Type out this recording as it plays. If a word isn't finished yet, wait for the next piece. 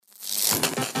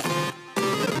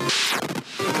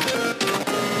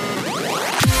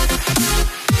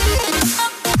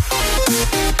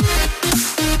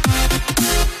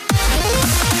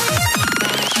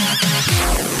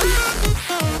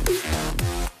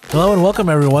Hello and welcome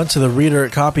everyone to the Reader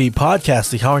Copy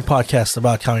Podcast, the comic podcast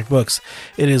about comic books.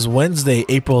 It is Wednesday,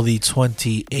 April the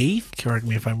 28th. Correct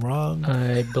me if I'm wrong.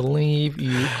 I believe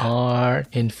you are,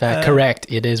 in fact, correct.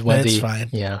 It is Wednesday. That's fine.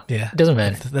 Yeah. Yeah. It doesn't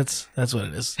matter. That's what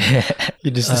it is.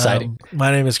 You're just deciding.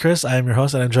 My name is Chris. I am your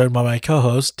host and I'm joined by my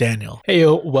co-host, Daniel. Hey,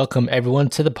 yo, welcome everyone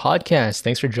to the podcast.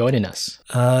 Thanks for joining us.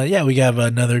 We have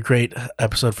another great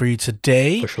episode for you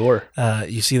today. For sure.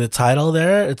 You see the title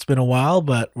there. It's been a while,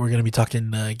 but we're going to be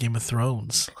talking Game of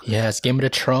Thrones. Yes, Game of the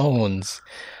Thrones.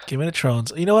 Game of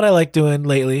Thrones. You know what I like doing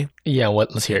lately? Yeah,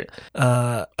 what? Let's hear it.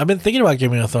 I've been thinking about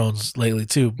Game of Thrones lately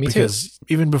too. Me because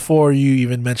even before you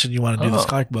even mentioned you want to do this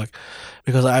comic book,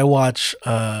 because I watch,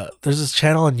 there's this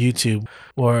channel on YouTube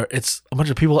where it's a bunch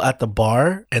of people at the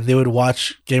bar and they would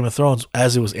watch Game of Thrones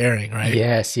as it was airing, right?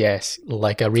 Yes.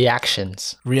 Like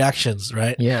reactions. Reactions,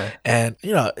 right? Yeah. And,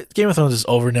 you know, Game of Thrones is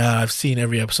over now. I've seen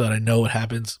every episode. I know what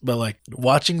happens. But, like,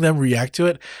 watching them react to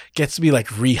it gets me,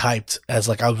 like, re-hyped as,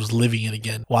 like, I was living it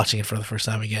again, watching it for the first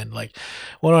time again. Like,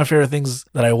 one of my favorite things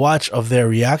that I watch of their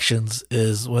reactions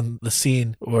is when the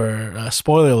scene where,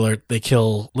 spoiler alert, they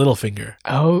kill Littlefinger.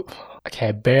 Oh, okay.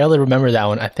 I barely remember that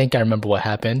one. I think I remember what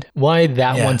happened. Why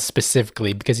that one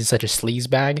specifically? Because he's such a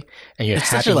sleazebag and you're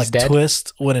happy such a, he's dead?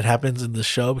 Twist when it happens in the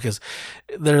show because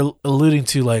they're alluding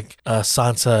to, like,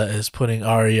 Sansa is putting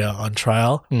Arya on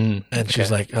trial and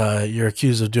she's like, you're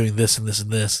accused of doing this and this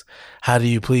and this. How do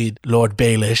you plead, Lord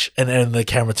Baelish? And then the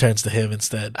camera turns to him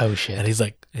instead. Oh shit. And he's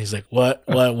like, what?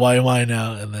 Why am I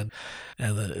now? And then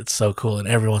it's so cool, and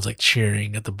everyone's like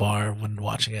cheering at the bar when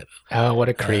watching it. Oh, what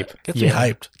a creep! Gets me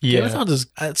hyped. Yeah. Game of Thrones is.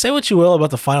 Say what you will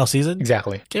about the final season.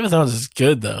 Exactly. Game of Thrones is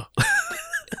good though.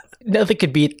 Nothing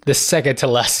could beat the second to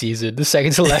last season. The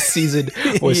second to last season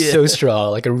was so strong.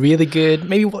 Like a really good,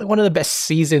 maybe one of the best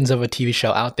seasons of a TV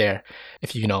show out there.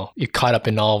 If you caught up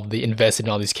in invested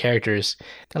in all these characters.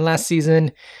 The last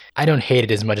season, I don't hate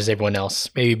it as much as everyone else.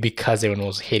 Maybe because everyone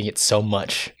was hating it so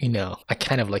much. I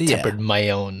kind of tempered my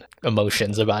own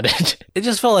emotions about it. It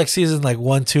just felt like season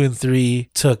 1, 2, and 3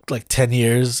 took 10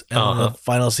 years, and the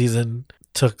final season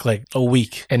took a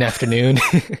week, an afternoon.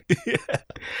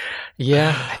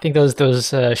 Yeah, I think those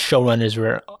showrunners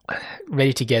were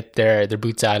ready to get their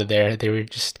boots out of there. They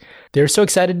were so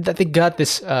excited that they got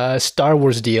this Star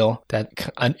Wars deal that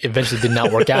eventually did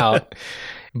not work out.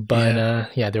 But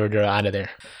they were out of there.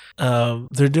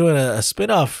 They're doing a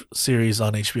spin-off series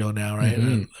on HBO now, right?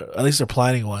 Mm-hmm. At least they're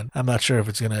planning one. I'm not sure if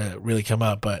it's going to really come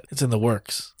out, but it's in the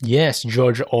works. Yes,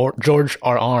 George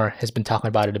R.R. has been talking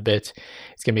about it a bit.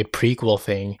 It's going to be a prequel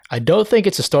thing. I don't think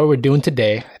it's a story we're doing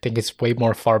today. I think it's way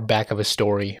more far back of a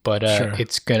story, but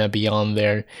It's going to be on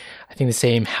there. I think the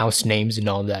same house names and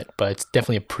all that, but it's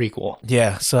definitely a prequel.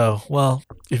 Yeah, so, well,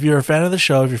 if you're a fan of the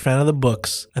show, if you're a fan of the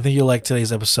books, I think you'll like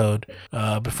today's episode.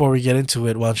 Before we get into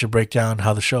it, why don't you break down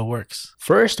how the show works?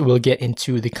 First, we'll get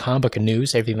into the comic book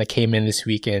news, everything that came in this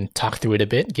week, and talk through it a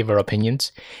bit, give our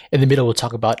opinions. In the middle, we'll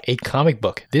talk about a comic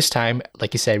book. This time,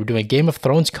 like you said, we're doing a Game of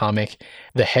Thrones comic,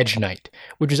 The Hedge Knight,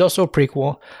 which is also a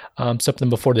prequel, something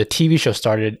before the TV show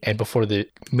started and before the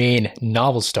main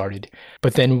novel started.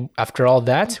 But then after all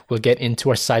that, we'll get into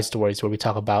our side stories where we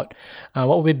talk about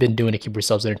what we've been doing to keep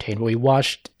ourselves entertained, what we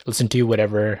watched, listened to,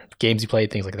 whatever games you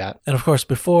played, things like that. And of course,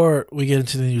 before we get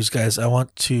into the news, guys, I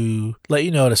want to let you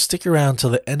know to stick around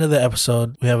till the end of the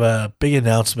episode. We have a big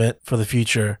announcement for the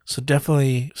future, so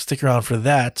definitely stick around for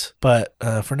that. But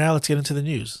for now, let's get into the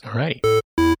news. All right.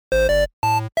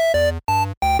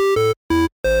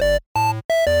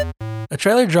 A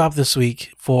trailer dropped this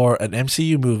week for an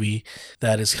MCU movie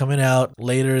that is coming out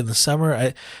later in the summer.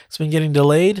 It's been getting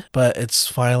delayed, but it's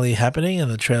finally happening, and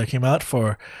the trailer came out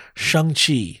for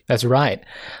Shang-Chi. That's right.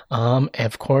 And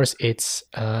of course, it's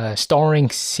starring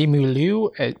Simu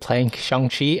Liu playing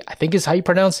Shang-Chi. I think is how you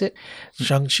pronounce it.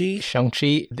 Shang-Chi?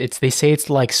 Shang-Chi. They say it's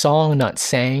like song, not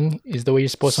sang, is the way you're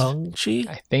supposed to.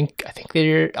 Shang-Chi? I think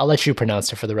I'll let you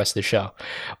pronounce it for the rest of the show.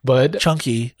 But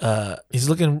chunky. He's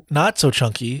looking not so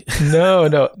chunky. No.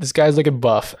 This guy's looking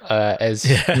buff. I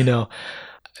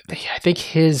think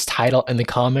his title in the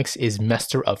comics is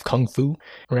Master of Kung Fu,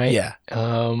 right? Yeah.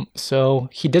 So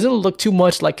he doesn't look too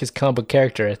much like his comic book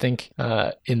character. I think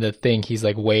in the thing he's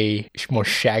like way more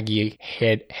shaggy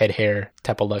head hair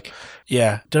type of look.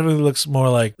 Yeah, definitely looks more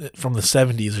like from the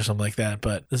 70s or something like that.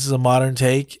 But this is a modern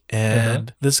take,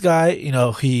 and this guy,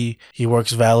 he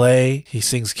works valet, he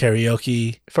sings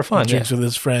karaoke for fun, he drinks with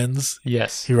his friends.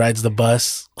 Yes, he rides the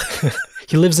bus.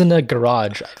 He lives in a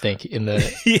garage, I think, in the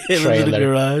He lives in a trailer.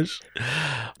 garage.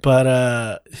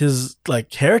 But his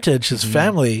like heritage, his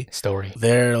family, Story.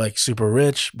 they're like super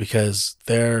rich because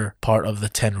they're part of the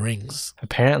 10 rings.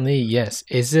 Apparently, yes.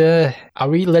 Are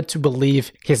we led to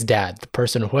believe his dad, the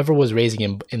person, whoever was raising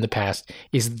him in the past,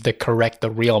 is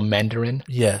the real Mandarin?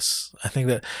 Yes, I think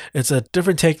that it's a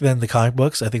different take than the comic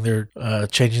books. I think they're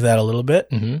changing that a little bit.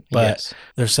 But Yes.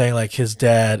 they're saying like his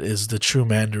dad is the true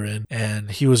Mandarin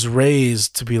and he was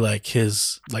raised to be like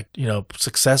his like,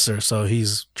 successor. So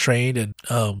he's trained and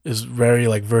is very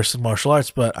like versed in martial arts.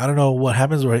 But I don't know what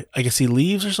happens where I guess he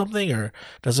leaves or something or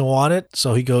doesn't want it.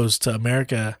 So he goes to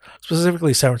America,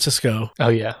 specifically San Francisco, Oh,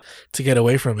 yeah. to get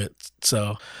away from it.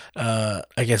 So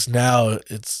I guess now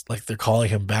it's like they're calling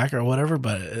him back or whatever,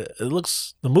 but it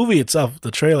looks, the movie itself,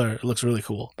 the trailer, it looks really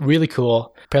cool. Really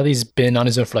cool. Apparently, he's been on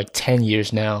his own for like 10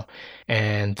 years now,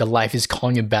 and the life is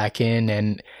calling him back in.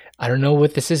 And I don't know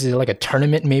what this is. Is it like a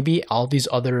tournament, maybe? All these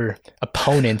other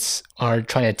opponents are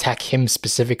trying to attack him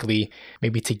specifically,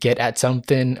 maybe to get at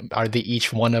something. Are they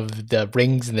each one of the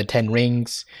rings in the 10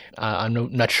 rings? I'm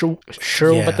not sure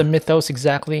Yeah. about the mythos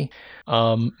exactly.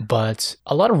 But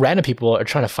a lot of random people are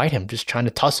trying to fight him, just trying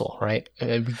to tussle, right?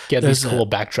 We get these cool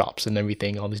backdrops and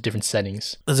everything, all these different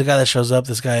settings. There's a guy that shows up.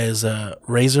 This guy is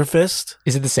Razor Fist.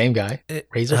 Is it the same guy?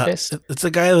 Razor Fist? It's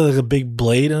a guy with like a big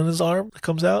blade on his arm that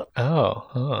comes out.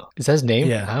 Oh, is that his name?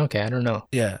 Yeah. Oh, okay, I don't know.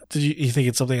 Yeah. Did you think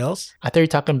it's something else? I thought you were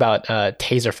talking about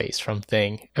Taserface from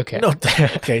Thing. Okay. No.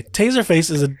 Okay. Taserface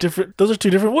is a different. Those are two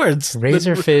different words.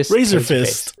 Razor Fist. Razor Taser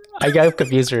Fist. Face. I got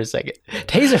confused for a second.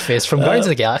 Taserface from Guardians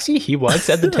of the Galaxy. He once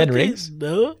had the 10 Okay, rings.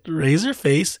 No, Razor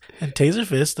Face and Taser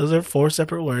Fist. Those are 4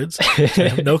 separate words. They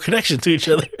have no connection to each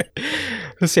other.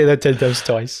 Let's say that 10 times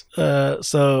twice.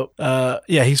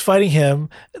 Yeah, he's fighting him.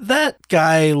 That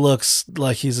guy looks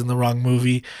like he's in the wrong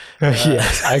movie.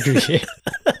 Yes, I agree.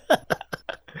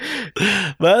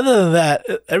 But other than that,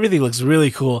 everything looks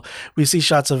really cool. We see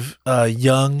shots of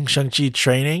young Shang-Chi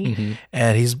training,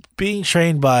 and he's being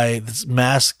trained by this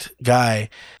masked guy,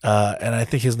 and I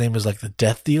think his name is like the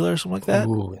Death Dealer or something like that.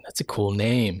 Ooh, that's a cool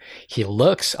name. He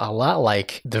looks a lot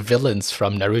like the villains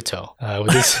from Naruto.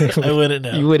 With his, I wouldn't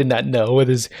know. You would not know with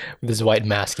his white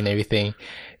mask and everything.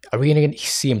 Are we gonna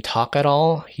see him talk at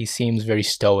all? He seems very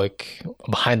stoic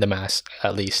behind the mask,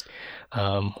 at least.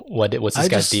 What's this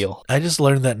guy's deal? I just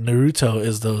learned that Naruto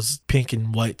is those pink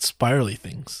and white spirally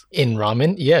things. In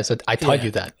ramen? Yes, I taught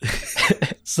you that.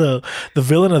 So the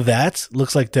villain of that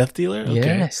looks like Death Dealer?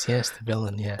 Okay. Yes, the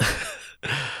villain, yeah.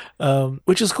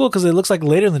 Which is cool because it looks like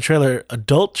later in the trailer,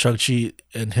 adult Shang-Chi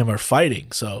and him are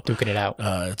fighting. So Duking it out.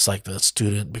 it's like the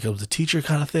student becomes the teacher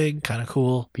kind of thing. Kind of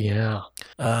cool. Yeah.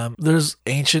 There's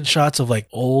ancient shots of like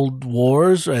old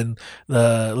wars, and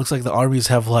it looks like the armies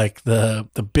have like the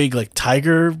big like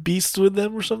tiger beasts with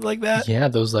them or something like that. Yeah,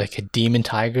 those like demon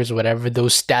tigers or whatever,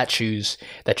 those statues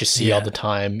that you see all the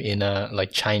time in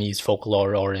like Chinese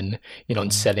folklore or in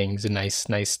in settings and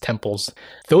nice temples.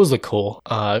 Those look cool.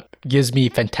 Gives me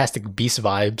Fantastic Beast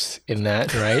vibes in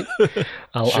that, right?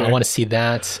 I want to see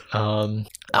that.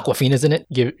 Aquafina's in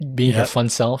it, being her fun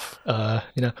self.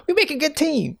 We make a good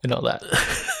team and all that.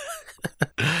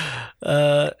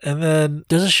 And then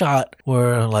there's a shot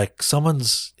where like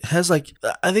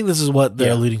I think this is what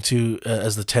they're alluding to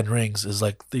as the 10 rings, is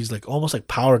like these like almost like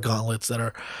power gauntlets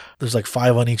there's like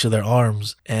 5 on each of their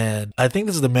arms. And I think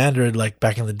this is the Mandarin like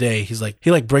back in the day. He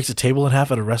like breaks a table in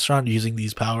half at a restaurant using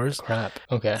these powers. Crap.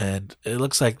 Okay. And it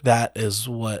looks like that is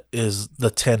what is the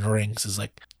 10 rings, is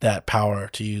like that power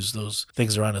to use those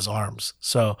things around his arms.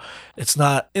 So it's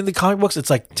not in the comic books, it's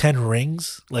like 10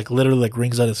 rings, like literally like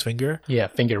rings on his finger. Yeah,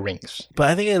 finger rings. But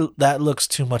I think that looks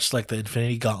too much like the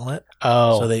Infinity Gauntlet.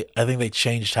 Oh. So I think they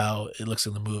changed how it looks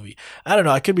in the movie. I don't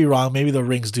know, I could be wrong. Maybe the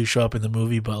rings do show up in the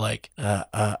movie, but like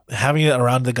having it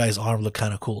around the guy's arm looked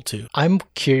kind of cool too. I'm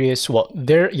curious. Well,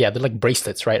 they're like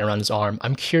bracelets right around his arm.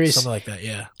 I'm curious. Something like that,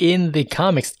 yeah. In the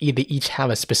comics, they each have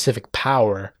a specific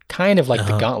power, kind of like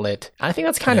the gauntlet. I think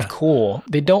that's kind of cool.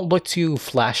 They don't look too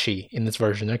flashy in this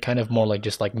version. They're kind of more like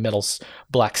just like metal,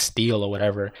 black steel or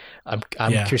whatever. I'm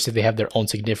curious if they have their own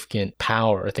significant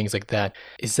power or things like that.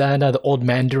 Is that the old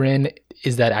Mandarin?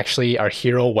 Is that actually our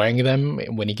hero wearing them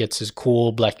when he gets his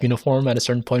cool black uniform at a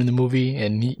certain point in the movie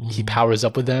and he powers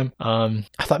up with them? I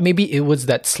thought maybe it was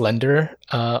that slender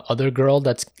other girl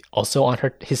that's also on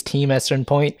his team at a certain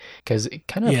point, because it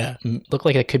kind of looked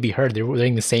like it could be her. They were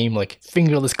wearing the same like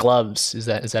fingerless gloves. Is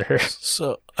that her?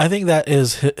 So I think that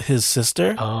is his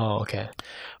sister. Oh, okay.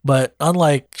 But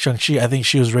unlike Shang-Chi, I think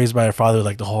she was raised by her father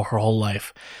like her whole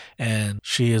life. and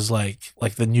she is like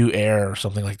the new heir or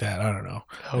something like that. I don't know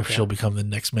if Okay. she'll become the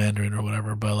next Mandarin or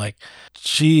whatever, but like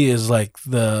she is like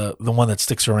the one that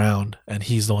sticks around, and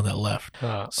he's the one that left.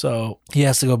 So he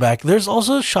has to go back. There's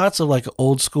also shots of like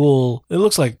old school. It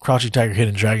looks like Crouching Tiger,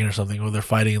 Hidden Dragon or something, where they're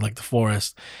fighting in like the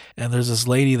forest, and there's this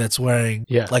lady that's wearing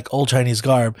like old Chinese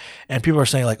garb, and people are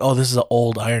saying like, "Oh, this is an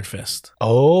old Iron Fist."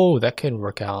 Oh, that could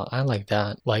work out. I like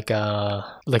that. Like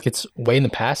it's way in the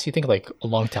past. You think like a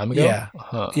long time ago?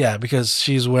 Yeah, yeah, because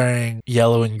she's wearing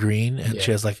yellow and green, and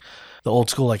she has like the old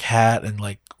school like hat and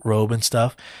like robe and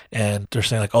stuff, and they're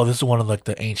saying like, oh, this is one of like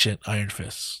the ancient Iron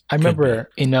Fists. I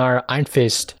remember in our Iron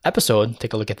Fist episode,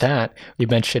 take a look at that, we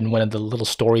mentioned one of the little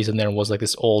stories in there was like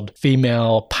this old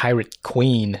female pirate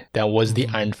queen that was the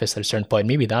Iron Fist at a certain point.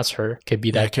 Maybe that's her. Could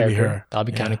be that character. Could be her. That'd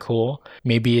be kind of cool.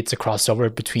 Maybe it's a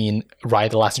crossover between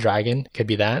Ride the Last Dragon. Could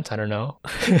be that. I don't know.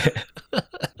 All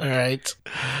right.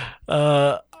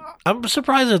 I'm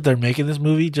surprised that they're making this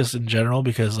movie just in general,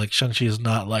 because like Shang-Chi is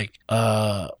not like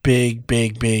a big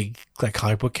like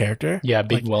comic book character. Yeah,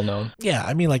 big, like, well known. Yeah,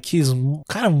 I mean like he's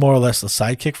kind of more or less the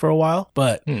sidekick for a while,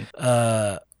 but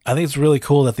I think it's really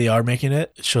cool that they are making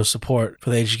it. It shows support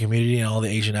for the Asian community and all the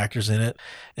Asian actors in it.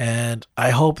 And I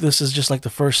hope this is just like the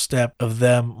first step of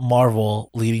them, Marvel,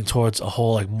 leading towards a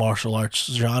whole like martial arts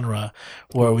genre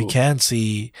where we can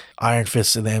see Iron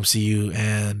Fist in the MCU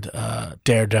and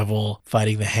Daredevil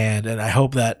fighting the Hand. And I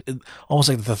hope that almost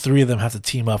like the three of them have to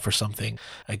team up for something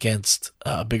against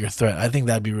a bigger threat. I think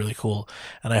that'd be really cool.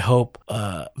 And I hope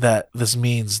that this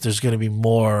means there's going to be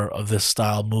more of this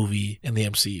style movie in the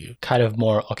MCU. Kind of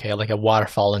more, okay, like a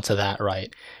waterfall into that,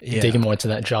 right? Digging more into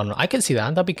that genre. I can see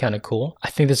that. That'd be kind of cool. I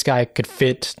think this guy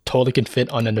totally could fit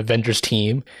on an Avengers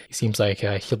team. He seems like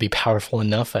he'll be powerful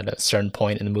enough at a certain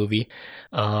point in the movie.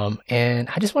 And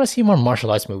I just want to see more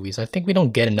martial arts movies. I think we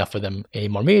don't get enough of them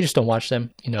anymore. Maybe I just don't watch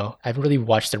them. You know, I haven't really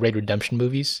watched the Raid Redemption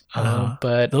movies,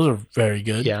 but those are very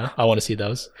good. Yeah, I want to see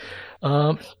those.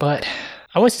 But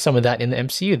I want to see some of that in the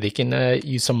MCU. They can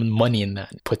use some money in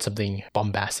that and put something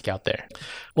bombastic out there.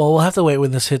 Well, we'll have to wait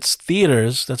when this hits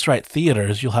theaters. That's right,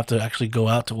 theaters. You'll have to actually go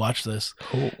out to watch this.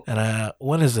 Cool. And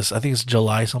when is this? I think it's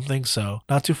July something, so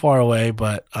not too far away,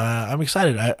 but I'm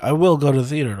excited. I will go to the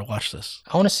theater to watch this.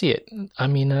 I want to see it. I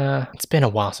mean, it's been a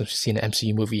while since we've seen an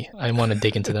MCU movie. I want to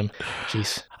dig into them.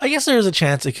 Jeez. I guess there is a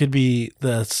chance it could be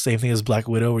the same thing as Black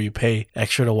Widow, where you pay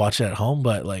extra to watch it at home,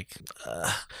 but like,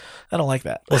 I don't like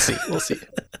that. We'll see. We'll see.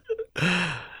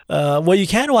 What you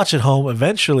can watch at home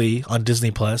eventually on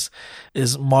Disney Plus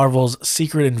is Marvel's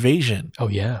Secret Invasion. Oh,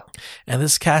 yeah. And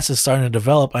this cast is starting to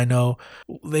develop. I know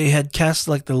they had cast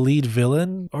like the lead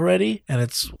villain already, and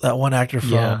it's that one actor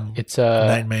from it's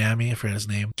Night in Miami. I forget his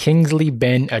name. Kingsley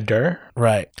Ben-Adir.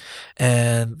 Right.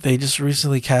 And they just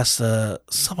recently cast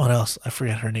someone else. I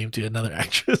forget her name too, another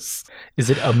actress. Is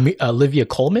it Olivia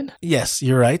Colman? Yes,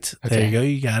 you're right. Okay. There you go.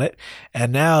 You got it.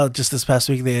 And now, just this past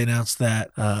week, they announced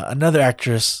that another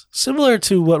actress, similar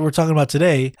to what we're talking about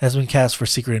today, has been cast for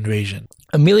Secret Invasion.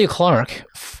 Emilia Clarke,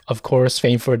 of course,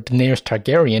 famed for Daenerys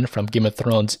Targaryen from Game of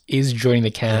Thrones, is joining the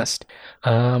cast.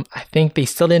 I think they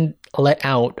still didn't let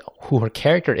out who her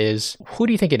character is. Who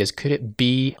do you think it is? Could it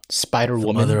be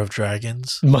Spider-Woman? Mother of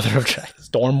Dragons. Mother of Dragons.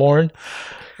 Stormborn?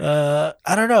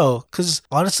 I don't know, because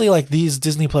honestly, like these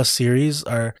Disney Plus series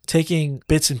are taking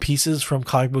bits and pieces from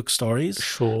comic book stories.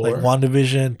 Sure. Like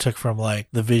WandaVision took from like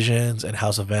The Visions and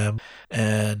House of M,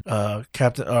 and I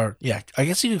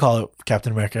guess you could call it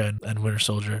Captain America and Winter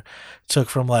Soldier took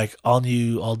from like all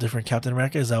different Captain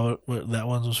America. Is that what that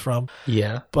one was from?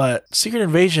 Yeah. But Secret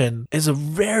Invasion is a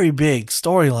very big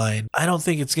storyline. I don't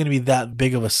think it's going to be that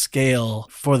big of a scale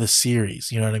for the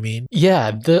series. You know what I mean?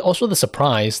 Yeah. Also the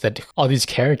surprise that all these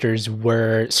characters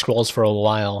were Skrulls for a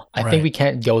while. I think we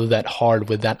can't go that hard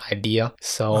with that idea.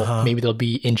 So maybe there'll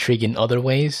be intrigue in other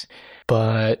ways.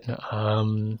 But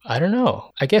I don't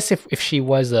know. I guess if she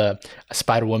was a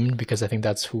Spider-Woman, because I think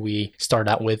that's who we start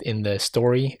out with in the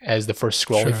story as the first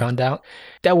Skrull we found out,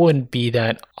 that wouldn't be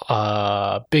that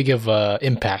big of a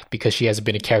impact because she hasn't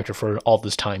been a character for all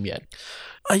this time yet.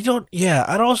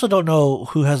 I also don't know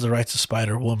who has the rights to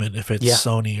Spider-Woman, if it's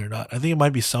Sony or not. I think it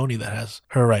might be Sony that has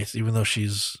her rights, even though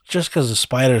she's, just because the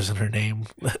spider's in her name,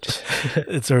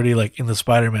 it's already like in the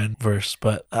Spider-Man verse.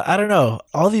 But I don't know.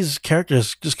 All these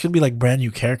characters just could be like brand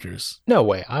new characters. No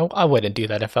way. I wouldn't do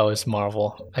that if I was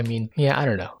Marvel. I mean, yeah, I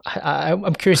don't know.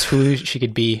 I'm curious who she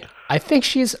could be. I think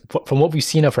she's, from what we've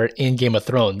seen of her in Game of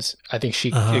Thrones, I think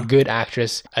she's a good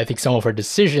actress. I think some of her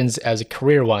decisions as a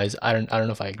career-wise, I don't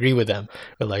know if I agree with them.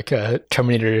 But like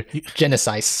Terminator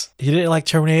Genesis. You didn't like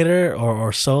Terminator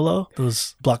or Solo,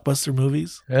 those blockbuster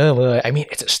movies? Oh, well, I mean,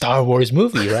 it's a Star Wars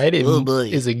movie, right? It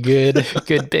is a good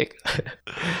pick.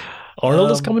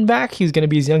 Arnold is coming back. He's going to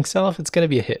be his young self. It's going to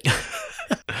be a hit.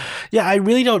 Yeah, I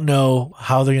really don't know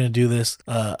how they're going to do this.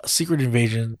 Secret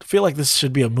Invasion. I feel like this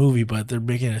should be a movie, but they're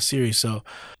making a series, so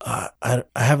I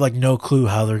have like no clue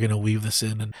how they're going to weave this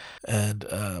in. And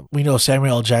we know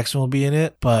Samuel L. Jackson will be in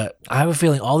it, but I have a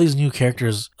feeling all these new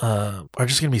characters are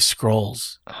just going to be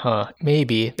Skrulls.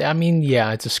 Maybe. I mean,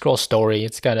 yeah, it's a Skrull story.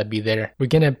 It's got to be there. We're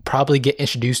going to probably get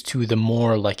introduced to the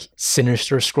more like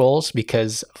sinister Skrulls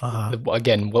because,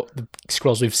 again, what the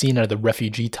Skrulls we've seen are the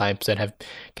refugee types that have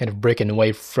kind of broken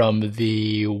away from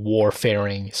the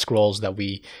warfaring Skrulls that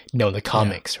we know in the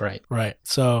comics, right? Right.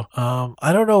 So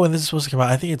I don't know when this is supposed to come out.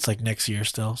 I think it's like next year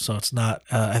still, so it's not.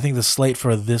 I think the slate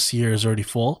for this year is already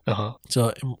full.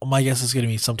 So my guess is going to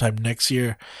be sometime next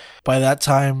year. By that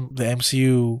time, the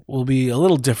MCU will be a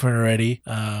little different already,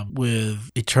 with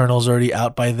Eternals already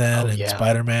out by then, and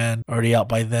Spider-Man already out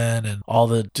by then, and all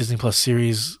the Disney Plus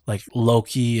series like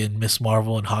Loki and Miss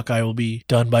Marvel and Hawkeye will be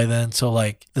done by then. So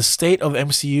like the state of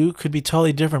MCU could be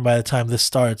totally different by the time this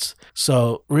starts.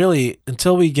 So really,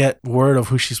 until we get word of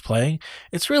who she's playing,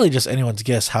 it's really just anyone's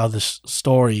guess how this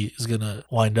story is gonna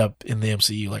wind up in the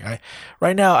MCU. Like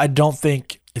right now, I don't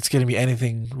think it's going to be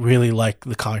anything really like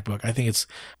the comic book. I think it's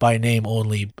by name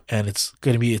only, and it's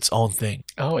going to be its own thing.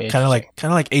 Oh, kind of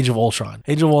like Age of Ultron.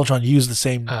 Age of Ultron used the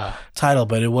same title,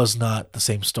 but it was not the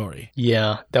same story.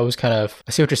 Yeah, that was kind of.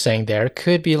 I see what you're saying there. It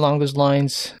could be along those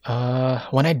lines.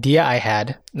 One idea I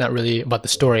had, not really about the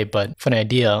story, but fun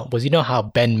idea was, you know how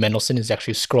Ben Mendelsohn is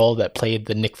actually a Skrull that played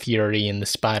the Nick Fury and the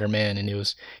Spider-Man, and it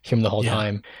was him the whole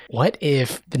time. What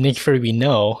if the Nick Fury we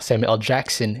know, Samuel L.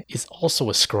 Jackson, is also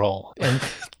a Skrull? And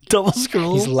double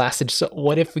Skrulls. He's lasted. So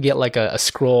what if we get like a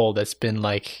Skrull that's been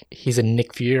like, he's a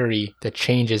Nick Fury that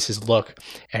changes his look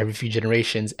every few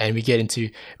generations, and we get into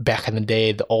back in the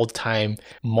day, the old time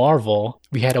Marvel,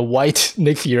 we had a white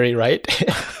Nick Fury, right?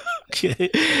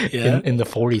 in the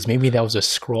 40s. Maybe that was a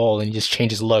Skrull and he just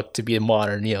changed his look to be a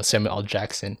modern, Samuel L.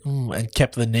 Jackson. And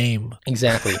kept the name.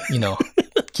 Exactly.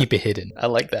 Keep it hidden. I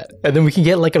like that. And then we can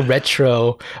get like a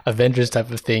retro Avengers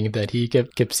type of thing that he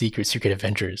kept Secret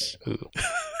Avengers. Ooh.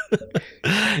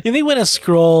 You think when a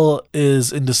Skrull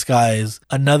is in disguise,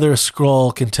 another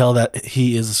Skrull can tell that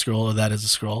he is a Skrull or that is a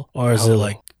Skrull? Or is it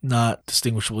like not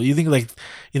distinguishable? You think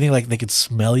like they could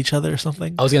smell each other or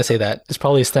something? I was gonna say that. There's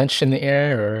probably a stench in the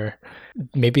air, or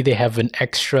maybe they have an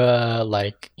extra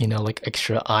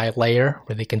extra eye layer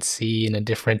where they can see in a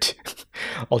different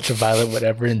ultraviolet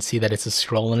whatever and see that it's a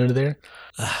Skrull under there.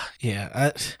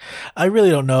 Yeah, I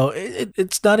really don't know.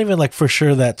 It's not even like for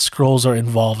sure that Skrulls are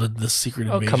involved in this Secret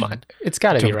Invasion. Oh, come on. It's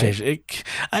got to be, right?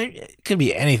 It could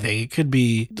be anything. It could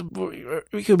be,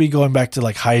 we could be going back to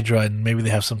like Hydra, and maybe they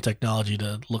have some technology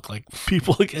to look like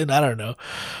people again. I don't know.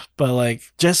 But like,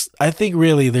 I think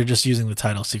really they're just using the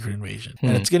title Secret Invasion.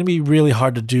 And it's going to be really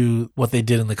hard to do what they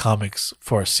did in the comics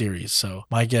for a series. So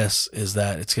my guess is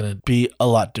that it's going to be a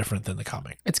lot different than the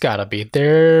comic. It's got to be.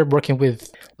 They're working with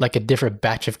like a different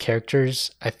batch of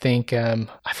characters. I think, I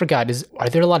forgot, are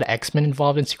there a lot of X-Men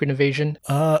involved in Secret Invasion?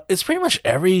 It's pretty much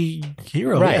every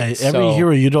hero. Right. Yeah. Every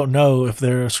hero, you don't know if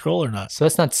they're a Skrull or not. So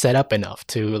that's not set up enough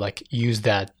to like use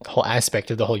that whole aspect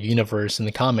of the whole universe in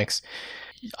the comics.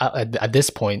 At this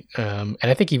point, and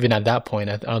I think even at that point,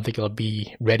 I don't think it'll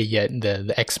be ready yet,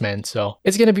 the X-Men. So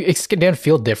it's gonna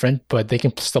feel different, but they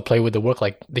can still play with the work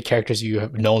like the characters you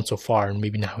have known so far, and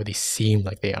maybe not how they seem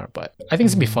like they are. But I think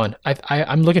it's gonna be fun.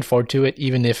 I'm looking forward to it,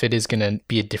 even if it is gonna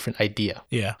be a different idea.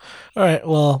 Yeah. All right.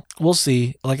 Well, we'll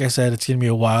see. Like I said, it's gonna be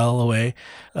a while away.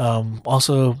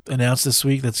 Also announced this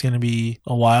week that's gonna be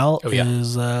a while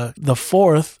is the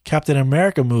fourth Captain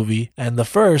America movie, and the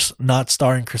first not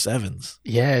starring Chris Evans.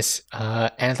 Yes,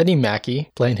 Anthony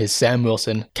Mackie playing his Sam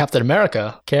Wilson Captain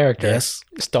America character,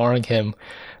 starring him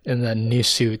in the new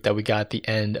suit that we got at the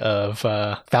end of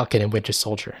Falcon and Winter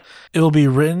Soldier. It will be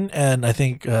written and I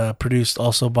think produced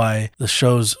also by the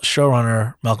show's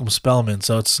showrunner, Malcolm Spellman.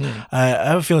 So I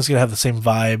have a feeling it's going to have the same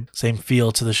vibe, same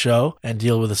feel to the show and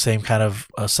deal with the same kind of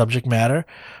subject matter.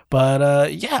 But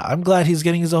I'm glad he's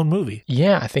getting his own movie.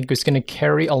 Yeah, I think it's going to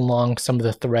carry along some of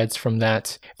the threads from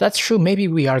that. If that's true, maybe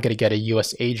we are going to get a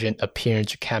U.S. agent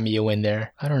appearance or cameo in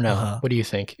there. I don't know. What do you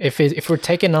think? If we're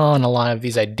taking on a lot of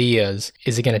these ideas,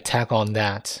 is it going going to tackle on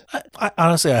that?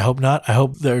 Honestly, I hope not. I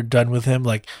hope they're done with him.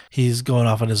 Like, he's going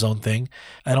off on his own thing.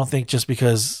 I don't think just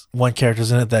because one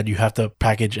character's in it that you have to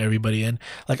package everybody in.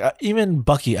 Like, even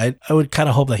Bucky, I would kind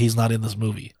of hope that he's not in this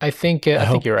movie. I think you're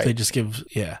right. They just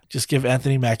give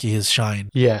Anthony Mackie his shine.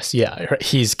 Yes, yeah,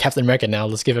 he's Captain America now.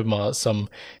 Let's give him some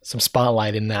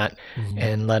spotlight in that,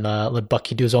 and let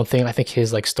Bucky do his own thing. I think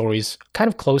his like story's kind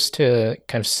of close to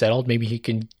kind of settled. Maybe he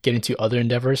can get into other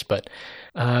endeavors, but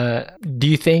do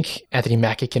you think Anthony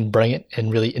Mackie can bring it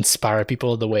and really inspire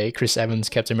people the way Chris Evans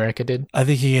Captain America did? I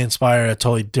think he can inspire a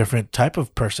totally different type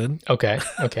of person. Okay.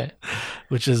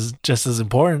 Which is just as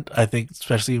important, I think,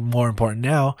 especially more important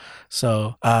now.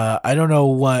 So I don't know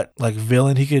what like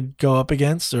villain he could go up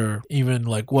against, or even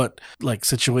like what like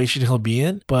situation he'll be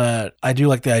in, but I do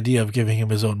like the idea of giving him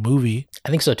his own movie. I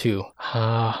think so too.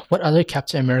 What other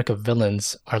Captain America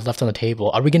villains are left on the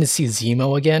table? Are we going to see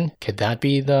Zemo again? Could that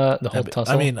be the whole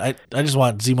tussle? I mean, I just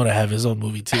want Zemo to have his own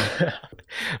movie too.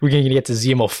 We're going to get to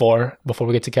Zemo 4 before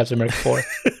we get to Captain America 4.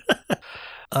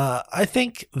 I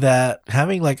think that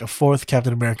having like a fourth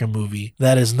Captain America movie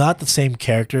that is not the same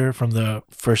character from the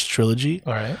first trilogy,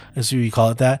 all right, as we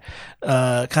call it that,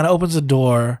 kind of opens the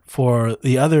door for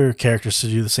the other characters to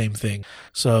do the same thing.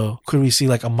 So could we see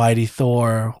like a Mighty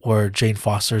Thor where Jane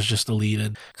Foster is just the lead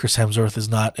and Chris Hemsworth is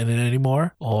not in it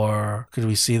anymore? Or could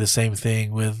we see the same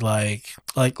thing with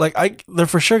they're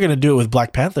for sure going to do it with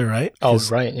Black Panther, right? Oh,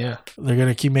 right, yeah. They're going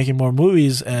to keep making more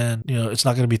movies, and it's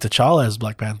not going to be T'Challa as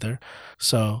Black Panther.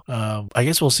 So I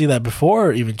guess we'll see that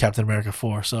before even Captain America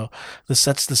 4. So this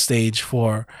sets the stage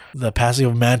for the passing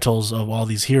of mantles of all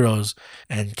these heroes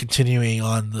and continuing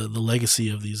on the legacy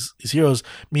of these heroes,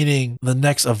 meaning the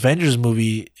next Avengers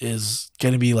movie is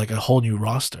going to be like a whole new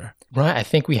roster. Right, I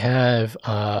think we have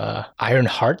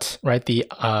Ironheart, right? The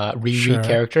Riri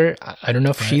character. I don't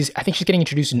know if I think she's getting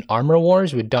introduced in Armor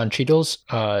Wars with Don Cheadle's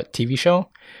TV show,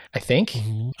 I think.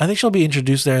 Mm-hmm. I think she'll be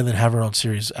introduced there and then have her own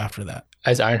series after that.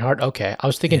 As Ironheart? Okay. I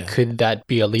was thinking, could that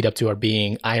be a lead up to her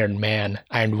being Iron Man,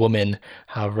 Iron Woman,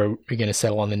 however we're going to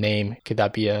settle on the name? Could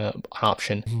that be an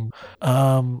option?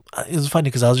 Mm-hmm. It was funny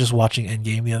because I was just watching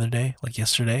Endgame the other day, like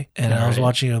yesterday, and I was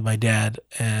watching it with my dad,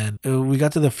 and we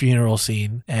got to the funeral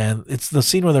scene, and it's the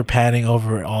scene where they're panning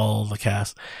over all the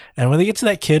cast. And when they get to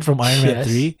that kid from Iron Man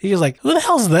 3, he was like, who the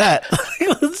hell's that?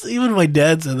 Even my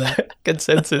dad said that.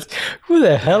 Consensus. Who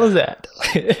the hell is that?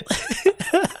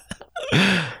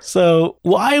 So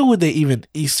why would they even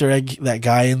Easter egg that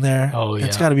guy in there? Oh, yeah.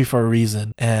 It's got to be for a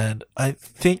reason. And I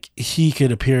think he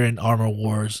could appear in Armor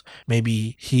Wars.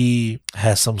 Maybe he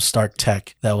has some Stark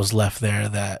tech that was left there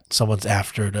that someone's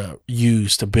after to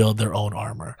use to build their own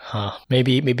armor.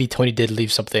 Maybe Tony did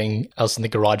leave something else in the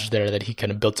garage there that he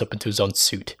kind of built up into his own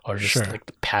suit, or just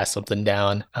like pass something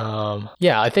down.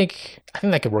 I think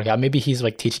that could work out. Maybe he's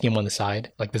like teaching him on the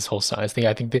side, like this whole science thing.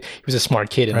 I think that he was a smart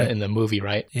kid in the movie,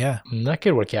 right? Yeah. That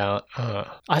could work out.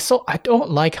 I don't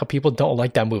like how people don't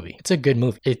like that movie. It's a good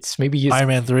movie. It's maybe Iron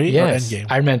Man 3 or Endgame?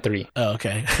 Iron Man 3. Oh,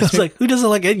 okay. It's like, who doesn't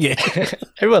like Endgame?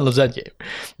 Everyone loves Endgame.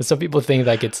 But some people think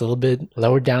like it's a little bit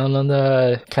lower down on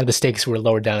the kind of the stakes were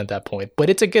lower down at that point. But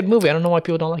it's a good movie. I don't know why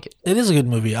people don't like it. It is a good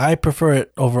movie. I prefer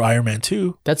it over Iron Man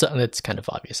 2. That's kind of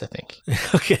obvious, I think.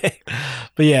 Okay.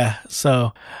 But yeah,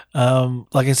 so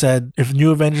like I said, if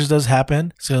New Avengers does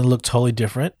happen, it's going to look totally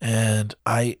different. And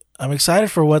I'm excited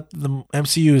for what the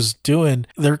MCU is doing.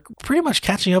 They're pretty much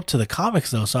catching up to the comics,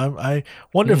 though. So I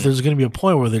wonder if there's going to be a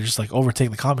point where they just like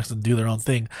overtake the comics and do their own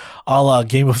thing, a la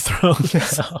Game of Thrones.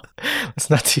 Let's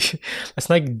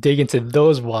not dig into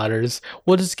those waters.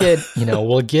 We'll just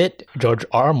we'll get George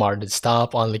R. Martin to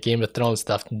stop on the Game of Thrones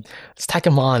stuff. Let's tack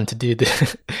him on to do the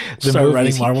Start movies.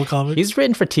 writing Marvel comics. He's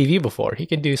written for TV before. He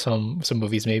can do some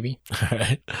movies maybe. All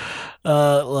right.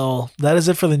 Well, that is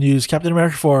it for the news. Captain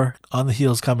America 4 on the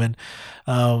heels coming.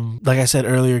 Like I said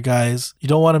earlier, guys, you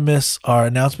don't want to miss our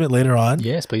announcement later on.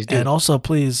 Yes, please do. And also,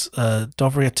 please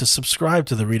don't forget to subscribe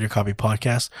to the Reader Copy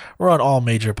Podcast. We're on all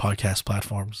major podcast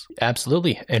platforms.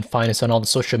 Absolutely. And find us on all the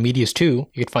social medias too.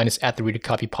 You can find us at the Reader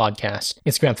Copy Podcast,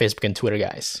 Instagram, Facebook, and Twitter,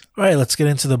 guys. All right, let's get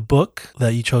into the book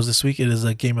that you chose this week. It is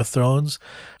a Game of Thrones,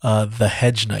 The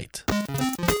Hedge Knight.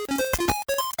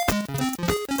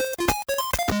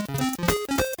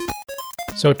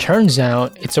 So it turns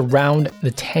out it's around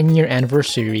the 10-year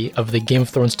anniversary of the Game of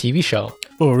Thrones TV show,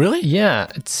 Oh, really? Yeah,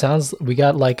 it sounds we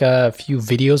got like a few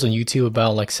videos on YouTube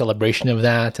about like celebration of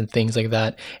that and things like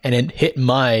that. And it hit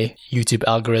my YouTube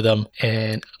algorithm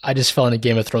and I just fell in a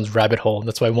Game of Thrones rabbit hole.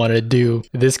 That's why I wanted to do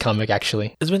this comic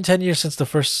actually. It's been 10 years since the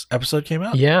first episode came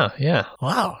out? Yeah.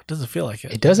 Wow, it doesn't feel like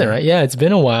it. It doesn't, right? Yeah, it's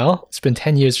been a while. It's been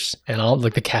 10 years and all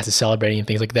like the cast is celebrating and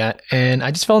things like that. And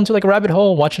I just fell into like a rabbit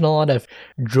hole watching a lot of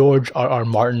George R.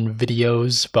 Martin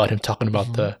videos about him talking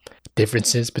about the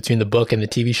differences between the book and the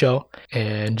TV show,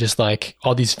 and just like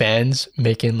all these fans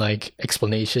making like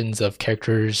explanations of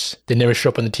characters that never show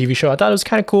up on the TV show. I thought it was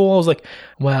kind of cool. I was like,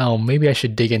 wow, maybe I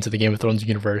should dig into the Game of Thrones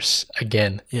universe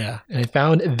again. Yeah. And I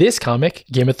found this comic,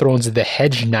 Game of Thrones The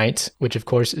Hedge Knight, which of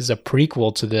course is a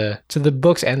prequel to the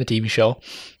books and the TV show.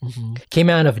 Came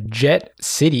out of Jet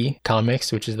City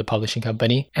Comics, which is the publishing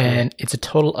company, and it's a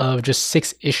total of just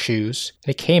 6 issues.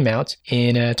 It came out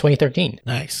in 2013.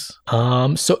 Nice.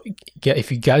 So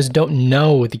if you guys don't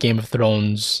know the Game of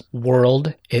Thrones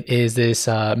world, it is this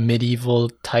medieval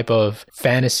type of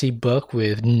fantasy book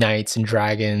with knights and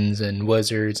dragons and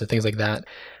wizards and things like that.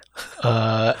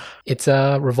 It's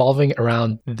revolving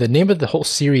around, the name of the whole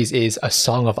series is A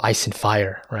Song of Ice and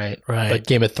Fire, right? But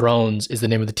Game of Thrones is the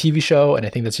name of the TV show, and I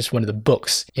think that's just one of the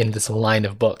books in this line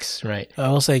of books, right? I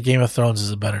will say Game of Thrones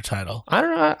is a better title. I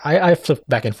don't know. I flip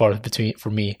back and forth for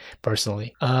me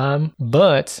personally.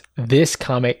 But this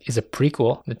comic is a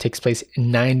prequel that takes place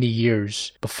 90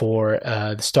 years before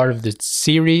the start of the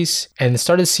series. And the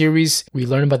start of the series, we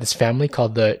learn about this family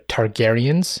called the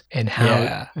Targaryens and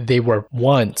how they were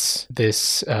once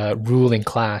this ruling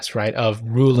class, right? Of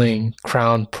ruling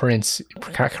crown prince,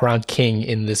 crown king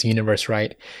in this universe,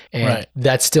 right? And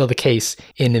that's still the case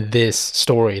in this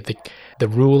story. The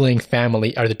ruling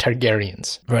family are the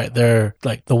Targaryens. Right. They're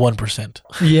like the 1%.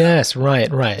 Yes,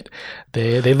 right.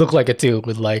 They look like it too,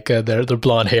 with like their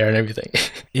blonde hair and everything.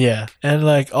 Yeah. And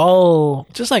like all,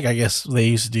 just like I guess they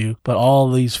used to do, but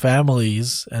all these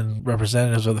families and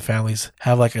representatives of the families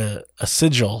have like a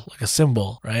sigil, like a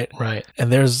symbol, right? Right.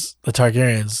 And there's the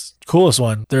Targaryens. Coolest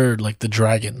one, they're like the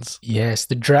dragons. Yes,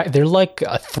 they're like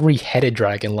a 3-headed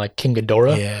dragon, like King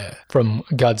Ghidorah from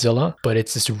Godzilla, but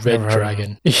it's this red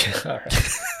dragon. All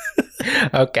right.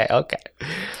 Okay.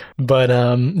 But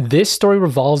this story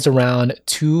revolves around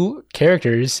 2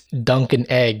 characters, Dunk and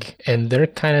Egg, and they're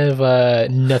kind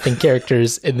of nothing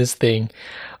characters in this thing.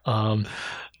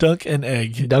 Dunk and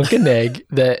Egg.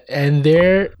 And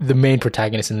they're the main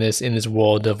protagonists in this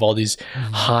world of all these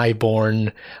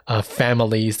highborn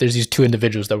families. There's these 2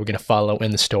 individuals that we're going to follow in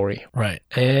the story. Right.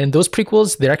 And those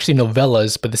prequels, they're actually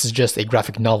novellas, but this is just a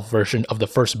graphic novel version of the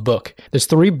first book. There's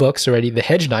 3 books already. The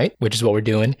Hedge Knight, which is what we're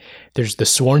doing. There's The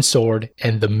Sworn Sword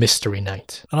and The Mystery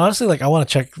Knight. And honestly, like I want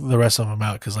to check the rest of them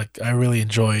out because like I really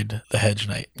enjoyed The Hedge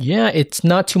Knight. Yeah, it's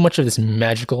not too much of this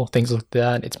magical things like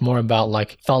that. It's more about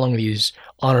like following these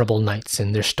honorable knights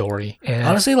in their story. And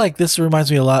honestly, like this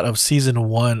reminds me a lot of season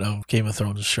 1 of Game of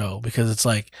Thrones show because it's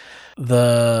like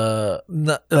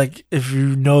if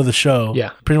you know the show,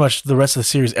 pretty much the rest of the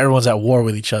series, everyone's at war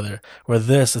with each other. Where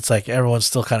this, it's like everyone's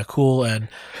still kind of cool and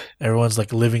everyone's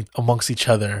like living amongst each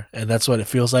other, and that's what it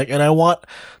feels like. And I want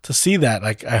to see that.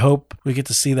 Like, I hope we get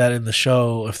to see that in the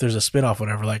show if there's a spinoff,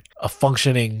 whatever, like a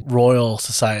functioning royal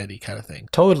society kind of thing.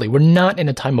 Totally, we're not in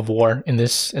a time of war in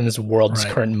this world, this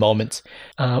current moment.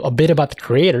 A bit about the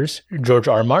creators: George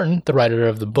R. Martin, the writer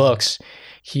of the books.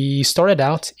 He started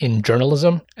out in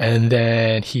journalism and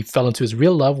then he fell into his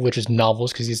real love, which is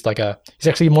novels, because he's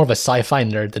actually more of a sci-fi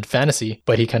nerd than fantasy,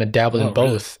 but he kind of dabbled in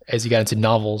both as he got into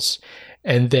novels.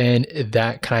 And then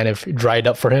that kind of dried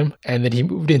up for him. And then he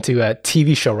moved into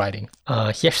TV show writing.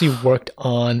 He actually worked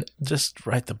on... Just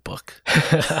write the book.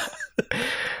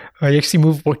 He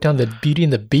actually worked on the Beauty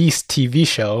and the Beast TV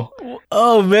show.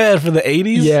 Oh, man, for the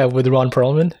 80s? Yeah, with Ron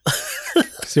Perlman.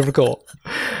 Super cool.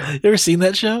 You ever seen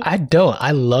that show? I don't.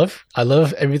 I love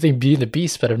everything Beauty and the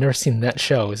Beast, but I've never seen that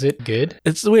show. Is it good?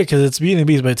 It's weird because it's Beauty and the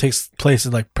Beast, but it takes place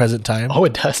in like present time. Oh,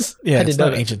 it does? Yeah, it's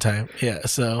not ancient time. Yeah,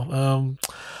 so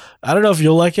I don't know if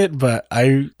you'll like it, but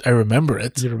I remember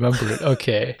it. You remember it?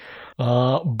 Okay.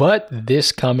 But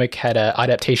this comic had an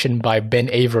adaptation by Ben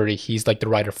Avery. He's like the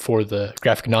writer for the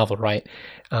graphic novel, right?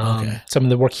 Some of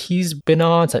the work he's been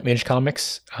on, it's like Image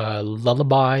Comics,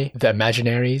 Lullaby, The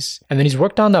Imaginaries. And then he's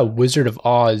worked on that Wizard of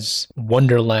Oz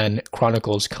Wonderland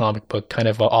Chronicles comic book, kind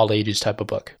of an all ages type of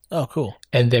book. Oh, cool.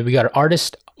 And then we got an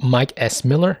artist, Mike S.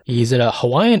 Miller. He's a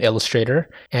Hawaiian illustrator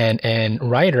and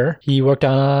writer. He worked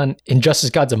on Injustice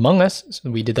Gods Among Us.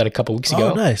 So we did that a couple weeks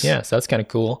ago. Oh, nice. Yeah, so that's kind of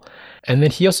cool. And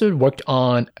then he also worked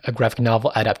on a graphic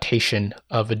novel adaptation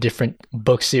of a different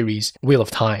book series, Wheel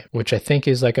of Time, which I think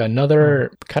is like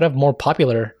another kind of more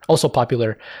popular, also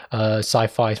popular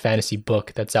sci-fi fantasy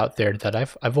book that's out there that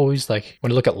I've always like,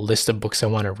 when I look at lists of books I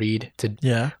want to read,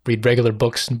 read regular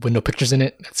books with no pictures in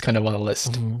it, that's kind of on the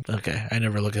list. Okay, I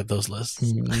never look at those lists.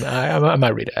 I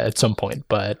might read it at some point,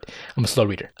 but I'm a slow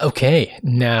reader. Okay,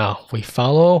 now we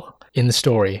follow in the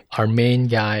story our main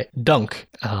guy, Dunk,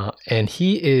 and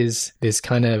he is this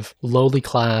kind of lowly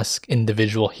class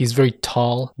individual. He's a very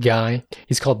tall guy.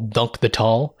 He's called Dunk the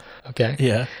Tall. Okay.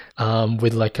 Yeah.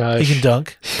 With like a he can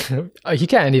dunk. He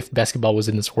can if basketball was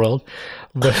in this world,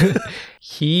 but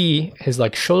he has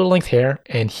like shoulder length hair,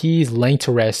 and he's laying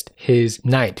to rest his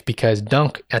knight because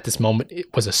Dunk at this moment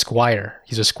was a squire.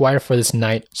 He's a squire for this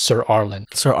knight, Sir Arlen.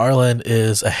 Sir Arlen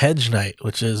is a hedge knight,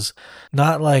 which is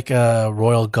not like a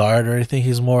royal guard or anything.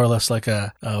 He's more or less like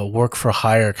a work for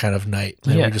hire kind of knight.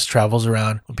 He just travels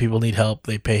around. When people need help,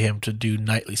 they pay him to do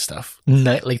knightly stuff.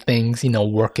 Knightly things,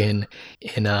 work in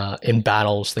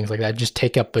battles, things like that. Just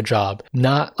take up a job.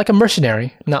 Not like a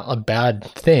mercenary, not a bad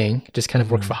thing, just kind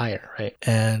of work for hire, right?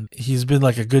 And he's been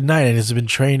like a good knight, and he's been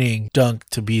training Dunk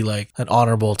to be like an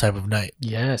honorable type of knight.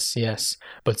 Yes.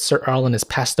 But Sir Arlen has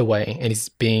passed away, and he's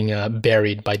being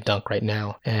buried by Dunk right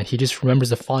now. And he just remembers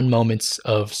the fond moments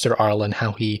of Sir Arlen,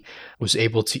 how he was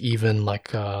able to even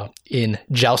like in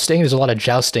jousting. There's a lot of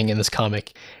jousting in this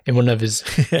comic. In one of his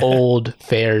old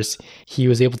fairs, he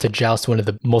was able to joust one of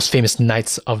the most famous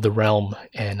knights of the realm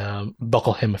and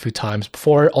buckle him a few times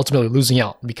before ultimately losing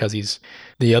out because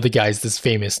the other guy's this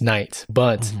famous knight.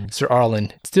 But Sir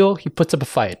Arlen, still, he puts up a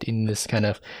fight in this kind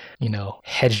of,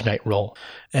 hedge knight role.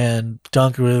 And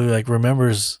Dunk really like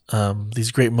remembers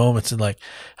these great moments, and like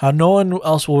how no one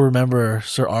else will remember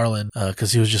Sir Arlen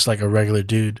because he was just like a regular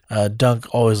dude. Dunk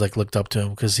always like looked up to him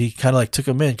because he kind of like took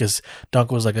him in because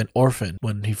Dunk was like an orphan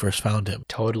when he first found him.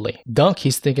 Totally. Dunk,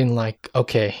 he's thinking like,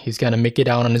 okay, he's gonna make it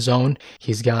out on his own.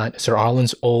 He's got Sir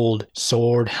Arlen's old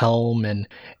sword, helm,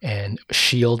 and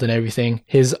shield and everything.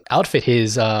 His outfit,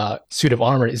 his suit of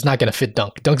armor is not gonna fit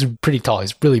Dunk. Dunk's pretty tall.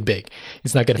 He's really big.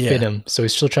 It's not gonna fit him. So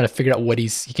he's still trying to figure out what he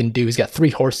can do. He's got 3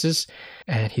 horses,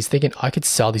 and he's thinking, I could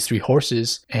sell these 3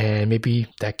 horses and maybe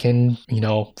that can,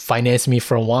 finance me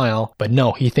for a while. But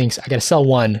no, he thinks I gotta sell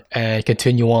one and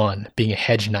continue on being a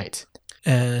hedge knight.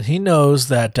 And he knows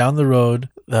that down the road,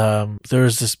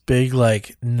 there's this big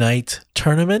like knight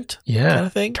tournament kind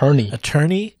of thing. A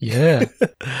tourney. Yeah.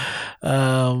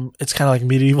 It's kind of like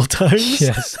medieval times.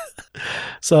 Yes.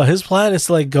 So his plan is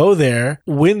to like go there,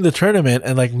 win the tournament,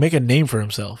 and like make a name for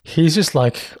himself. He's just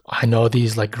like, I know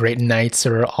these like great knights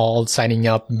are all signing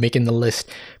up, making the list,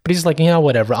 but he's like,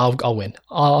 whatever, I'll win.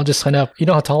 I'll just sign up. You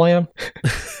know how tall I am?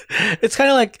 It's kind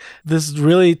of like this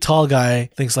really tall guy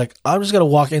thinks like, I'm just gonna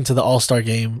walk into the All-Star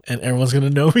game and everyone's gonna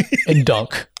know me. And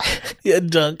Dunk. Yeah,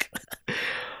 Dunk.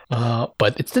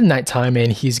 But it's the nighttime,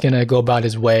 and he's gonna go about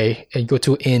his way and go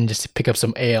to an inn just to pick up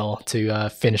some ale to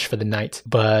finish for the night.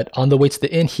 But on the way to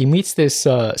the inn, he meets this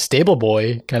stable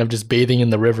boy kind of just bathing in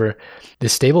the river.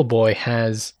 This stable boy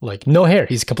has like no hair.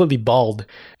 He's completely bald,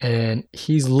 and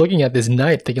he's looking at this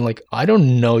knight thinking like, I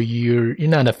don't know, you're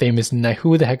not a famous knight.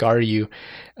 Who the heck are you?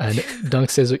 And Dunk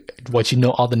says, what, you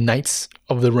know all the knights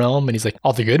of the realm? And he's like,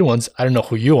 all the good ones? I don't know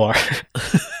who you are.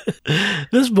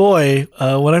 This boy,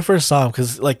 when I first saw him,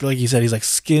 because like you said, he's like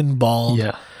skin bald.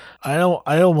 Yeah. I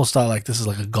almost thought like this is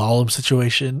like a Gollum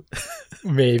situation.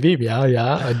 Maybe,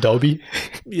 yeah. Adobe.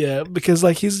 Yeah, because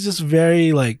like he's just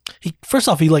very like he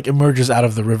like emerges out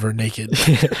of the river naked.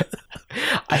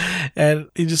 And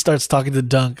he just starts talking to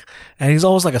Dunk, and he's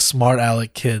almost like a smart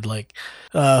aleck kid, like,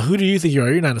 who do you think you are?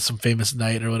 You're not some famous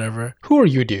knight or whatever. Who are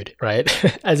you, dude? Right?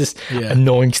 As this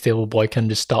annoying stable boy kind of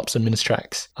just stops him in his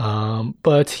tracks.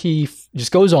 But he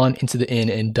just goes on into the inn,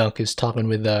 and Dunk is talking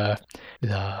with the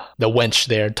wench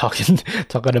there,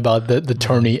 talking about the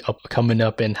tourney coming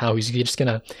up and how he's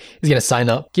gonna sign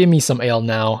up. Give me some ale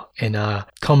now, and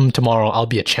come tomorrow, I'll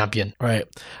be a champion. Right.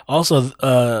 Also,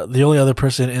 the only other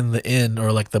person in the inn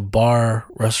or like the bar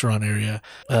restaurant area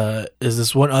is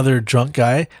this one other drunk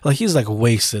guy. Like he's like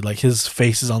wasted, like his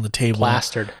face is on the table,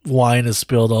 plastered, wine is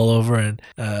spilled all over, and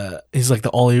he's like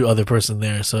the only other person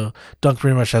there. So Dunk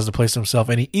pretty much has the place to himself,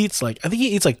 and he eats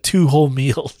like 2 whole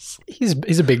meals.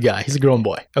 He's a big guy. He's a grown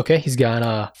boy. Okay, he's got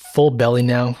a full belly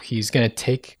now. He's gonna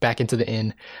take back into the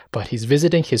inn, but he's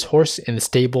visiting his horse in the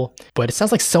stable. But it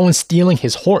sounds like someone's stealing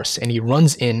his horse, and he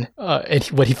runs in. And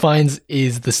what he finds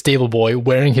is the stable boy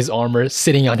wearing his armor,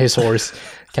 sitting on his horse,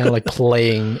 kind of like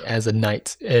playing as a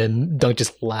knight, and Dunk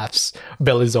just laughs,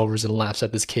 bellies over and laughs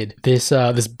at this kid. This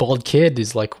bald kid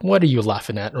is like, "What are you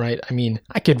laughing at, right? I mean,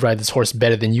 I could ride this horse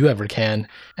better than you ever can."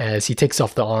 As he takes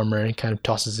off the armor and kind of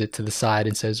tosses it to the side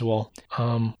and says, "Well,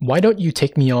 why don't you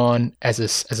take me on as a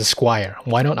squire?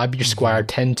 Why don't I be your squire,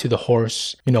 tend to the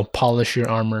horse, polish your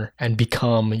armor, and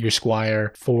become your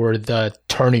squire for the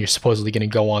tourney you're supposedly going to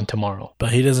go on tomorrow?"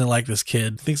 But he doesn't like this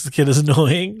kid. Thinks the kid is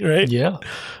annoying, right? Yeah.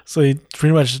 So he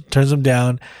pretty much turns him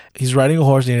down. He's riding a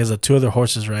horse and he has two other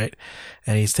horses, right?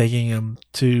 And he's taking him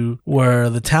to where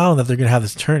the town that they're going to have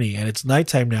this tourney. And it's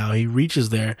nighttime now. He reaches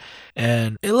there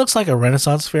and it looks like a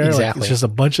Renaissance fair. Exactly. Like it's just a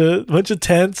bunch of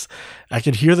tents. I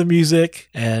can hear the music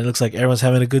and it looks like everyone's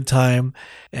having a good time.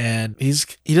 And he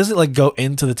doesn't like go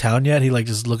into the town yet. He like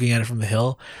just looking at it from the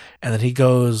hill. And then he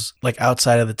goes like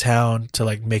outside of the town to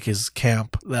like make his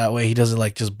camp. That way he doesn't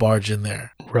like just barge in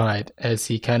there. Right. As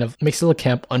he kind of makes a little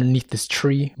camp underneath this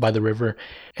tree by the river.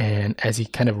 And as he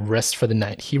kind of rests for the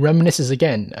night, he reminisces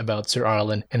again about Sir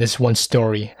Arlen and this one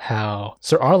story, how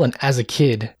Sir Arlen as a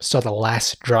kid saw the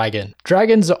last dragon.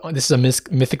 Dragons, this is a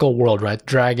mythical world, right?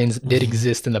 Dragons did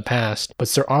exist in the past, but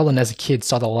Sir Arlen as a kid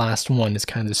saw the last one, this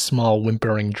kind of this small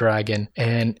whimpering dragon.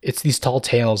 And it's these tall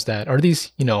tales that are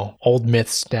these, old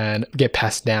myths that get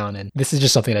passed down. And this is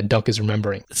just something that Dunk is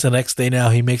remembering. It's the next day now.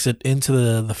 He makes it into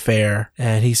the fair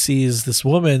and he sees this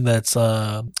woman that's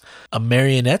a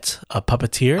marionette, a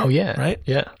puppeteer. Oh, yeah. Right?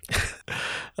 Yeah.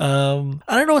 I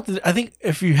don't know I think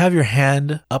if you have your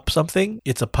hand up something,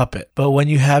 it's a puppet. But when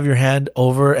you have your hand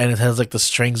over and it has like the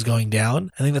strings going down,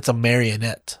 I think that's a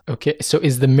marionette. Okay, so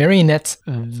is the marionette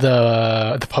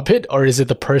the puppet, or is it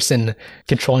the person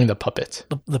controlling the puppet?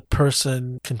 The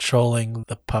person controlling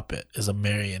the puppet is a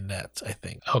marionette, I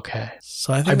think. Okay.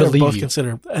 So I think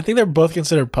they're both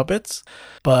considered puppets,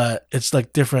 but it's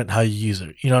like different how you use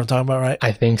it. You know what I'm talking about, right?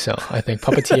 I think so. I think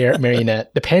puppeteer,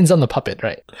 marionette, depends on the puppet,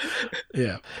 right?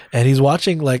 Yeah. And he's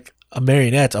watching like a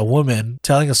marionette, a woman,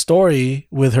 telling a story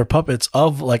with her puppets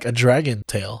of like a dragon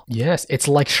tale. Yes, it's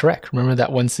like Shrek. Remember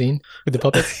that one scene with the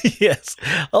puppets? Yes.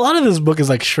 A lot of this book is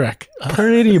like Shrek.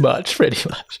 Pretty much.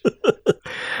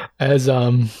 As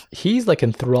he's like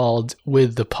enthralled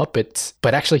with the puppets,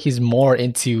 but actually he's more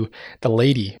into the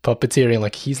lady puppeteering.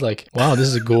 Like he's like, wow, this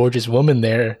is a gorgeous woman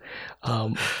there.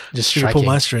 Just striking. Pull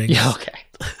my strings. Yeah, okay.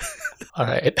 All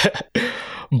right.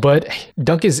 But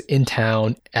Dunk is in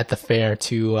town at the fair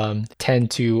to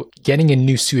tend to getting a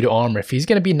new suit of armor. If he's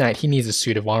going to be a knight, he needs a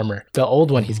suit of armor. The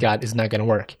old one he's got is not going to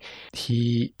work.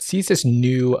 He sees this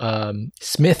new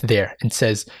smith there and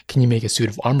says, "Can you make a suit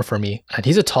of armor for me?" And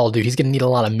he's a tall dude. He's going to need a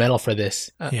lot of metal for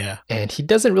this. Yeah. And he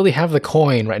doesn't really have the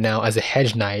coin right now as a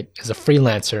hedge knight, as a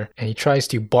freelancer. And he tries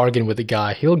to bargain with the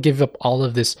guy. He'll give up all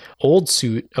of this old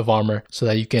suit of armor so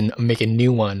that you can make a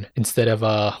new one instead of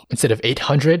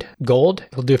 800 gold.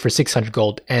 He'll do it for 600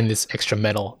 gold and this extra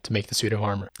metal to make the suit of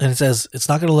armor. And it says it's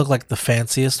not going to look like the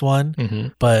fanciest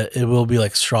one, but it will be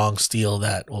like strong steel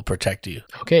that will protect you.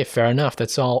 Okay, fair enough.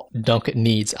 That's all Dunk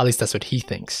needs. At least that's what he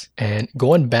thinks. And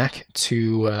going back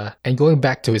to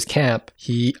his camp,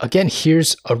 he again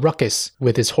hears a ruckus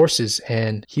with his horses,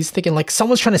 and he's thinking like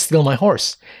someone's trying to steal my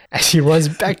horse. As he runs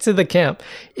back to the camp,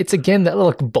 it's again that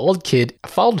little bald kid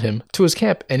followed him to his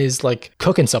camp and is like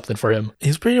cooking something for him.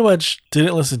 He's pretty much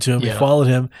didn't listen to him. Yeah. He followed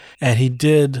him and he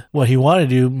did what he wanted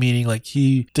to do, meaning like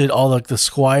he did all like the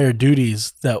squire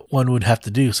duties that one would have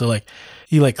to do. So like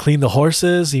he like cleaned the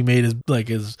horses, he made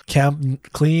his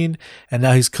camp clean, and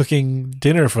now he's cooking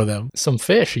dinner for them. Some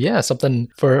fish, yeah, something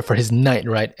for his knight,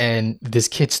 right? And this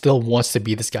kid still wants to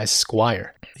be this guy's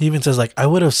squire. He even says like, "I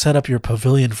would have set up your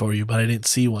pavilion for you, but I didn't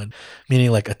see one,"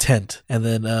 meaning like a tent. And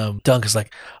then Dunk is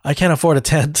like, "I can't afford a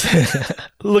tent.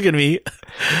 Look at me.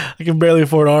 I can barely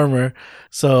afford armor.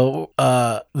 So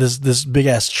this big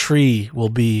ass tree will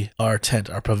be our tent,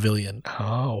 our pavilion."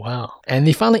 Oh, wow. And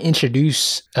they finally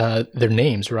introduce their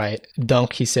names, right?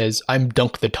 Dunk, he says, "I'm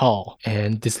Dunk the Tall."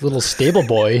 And this little stable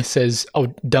boy says, "Oh,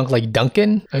 Dunk like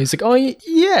Duncan?" And he's like, "Oh,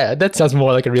 yeah, that sounds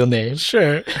more like a real name."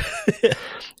 Sure.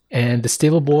 And the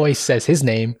stable boy says his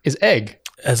name is Egg.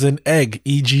 As in egg,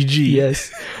 EGG. Yes.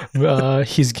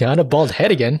 He's got a bald head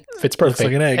again. Fits perfect.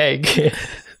 Looks like an egg.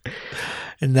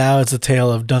 And now it's a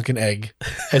tale of Dunk and Egg.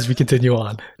 As we continue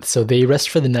on. So they rest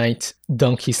for the night.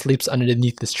 Dunk, he sleeps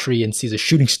underneath this tree and sees a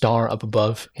shooting star up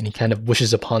above. And he kind of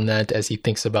wishes upon that as he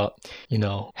thinks about,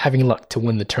 having luck to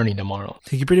win the tourney tomorrow.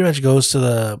 He pretty much goes to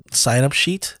the sign-up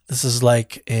sheet. This is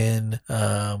like in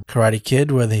Karate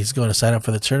Kid where he's going to sign up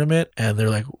for the tournament. And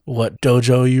they're like, "What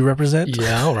dojo you represent?"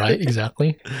 Yeah, right.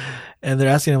 Exactly. And they're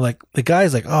asking him like, the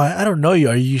guy's like, "Oh, I don't know you.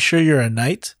 Are you sure you're a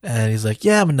knight?" And he's like,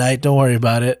 "Yeah, I'm a knight. Don't worry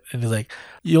about it." And he's like,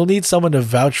 you'll need someone to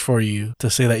vouch for you to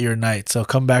say that you're a knight. So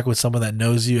come back with someone that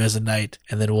knows you as a knight,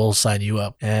 and then we'll sign you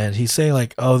up. And he's saying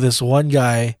like, oh, this one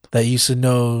guy that used to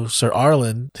know Sir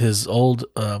Arlen, his old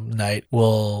knight,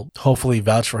 will hopefully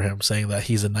vouch for him, saying that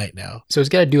he's a knight now. So he's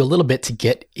got to do a little bit to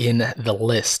get in the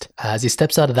list. As he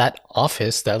steps out of that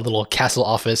office, that little castle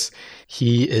office,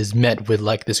 he is met with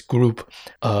like this group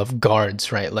of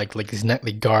guards, right? Like these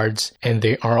knightly guards, and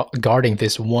they are guarding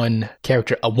this one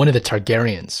character, one of the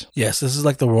Targaryens. Yes, this is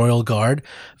like the royal guard.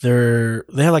 They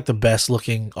have like the best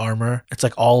looking armor. It's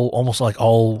like almost like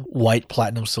all white,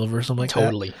 platinum, silver, something like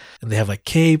Totally. that. And they have like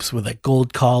capes with like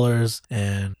gold collars,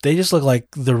 and they just look like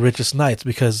the richest knights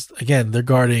because again, they're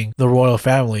guarding the royal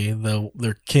family,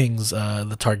 their kings,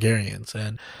 the Targaryens.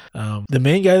 And the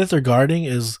main guy that they're guarding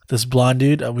is this blonde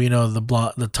dude. We know the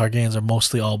Targaryens are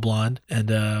mostly all blonde.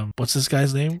 And what's this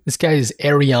guy's name? This guy is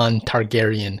Aerion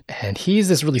Targaryen, and he's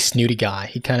this really snooty guy.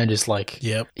 He kind of just like,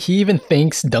 Yep. He even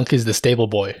thinks Dunk is the stable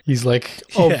boy. He's like,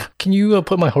 oh, Yeah. Can you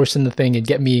put my horse in the thing and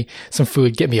get me some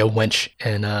food, get me a wench,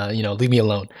 and leave me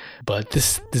alone. But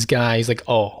this guy, he's like,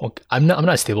 oh, I'm not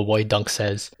a stable boy. Dunk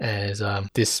says, as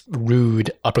this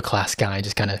rude upper class guy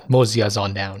just kind of moseys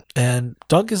on down. And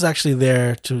Dunk is actually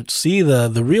there to see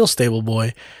the real stable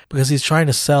boy because he's trying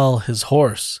to sell his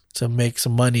horse to make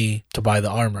some money to buy the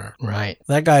armor. Right.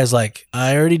 That guy's like,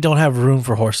 I already don't have room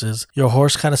for horses. Your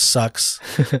horse kind of sucks.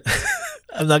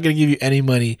 I'm not going to give you any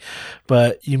money,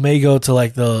 but you may go to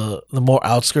like the more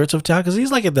outskirts of town because he's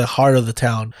like at the heart of the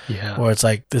town. Yeah. Where it's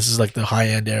like, this is like the high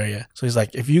end area. So he's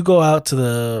like, if you go out to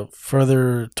the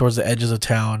further towards the edges of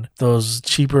town, those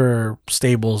cheaper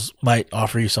stables might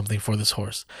offer you something for this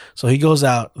horse. So he goes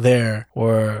out there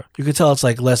where you can tell it's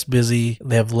like less busy.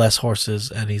 They have less horses,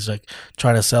 and he's like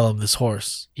trying to sell him this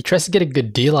horse. He tries to get a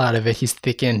good deal out of it. He's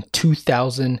thinking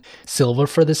 2,000 silver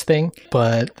for this thing,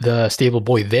 but the stable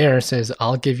boy there says,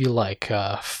 I'll give you like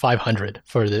 500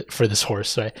 for this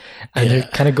horse, right? And they're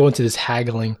kind of going to this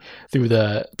haggling through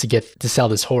to sell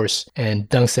this horse. And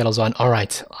Dunk settles on, all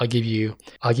right, I'll give you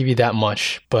that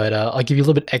much, but I'll give you a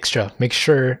little bit extra. Make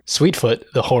sure Sweetfoot,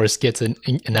 the horse, gets an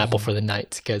apple for the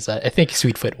night, because I think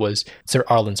Sweetfoot was Sir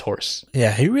Arlen's horse.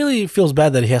 Yeah, he really feels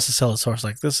bad that he has to sell his horse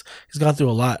like this. He's gone through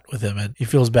a lot with him, and he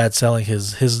feels bad selling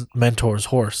his mentor's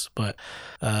horse, but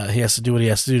he has to do what he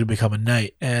has to do to become a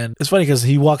knight. And it's funny because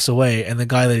he walks away, and the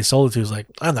guy that he sold it to is like,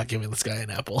 I'm not giving this guy an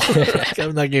apple.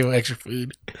 I'm not giving him extra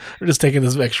food. I'm just taking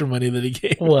this extra money that he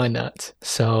gave. Why not?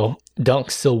 So Dunk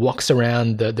still walks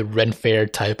around the Ren Fair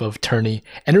type of tourney,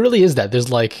 and it really is that. There's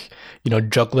like,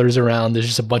 jugglers around. There's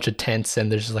just a bunch of tents,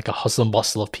 and there's just like a hustle and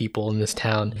bustle of people in this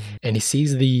town. And he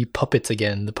sees the puppets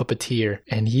again, the puppeteer,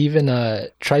 and he even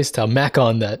tries to mac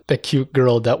on that cute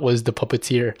girl that was the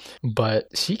puppeteer, but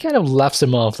she kind of laughs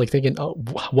him off, like thinking, oh,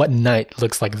 what knight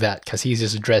looks like that? Because he's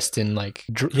just dressed in like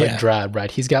drab,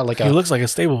 right? He's got like he looks like a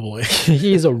stable boy.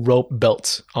 He has a rope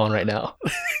belt on right now.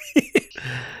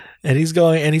 And he's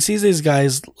going, and he sees these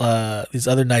guys, these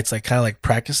other knights, like kind of like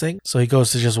practicing. So he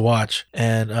goes to just watch.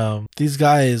 And these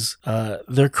guys,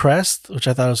 their crest, which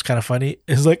I thought was kind of funny,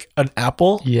 is like an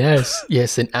apple.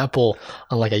 Yes, an apple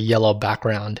on like a yellow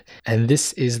background. And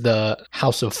this is the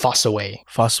House of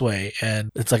Fossaway.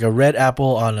 And it's like a red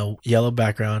apple on a yellow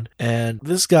background. And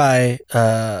this guy,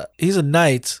 he's a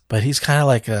knight, but he's kind of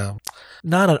like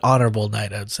not an honorable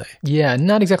knight, I would say. Yeah,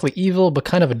 not exactly evil, but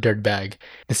kind of a dirtbag.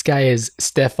 This guy is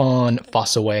Stefan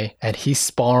Fossaway, and he's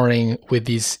sparring with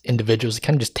these individuals,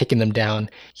 kind of just taking them down.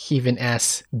 He even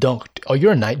asks Dunk, oh,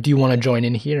 you're a knight. Do you want to join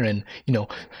in here? And,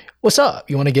 what's up?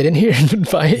 You want to get in here and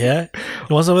fight? Yeah.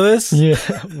 You want some of this? Yeah,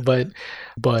 but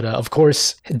of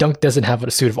course, Dunk doesn't have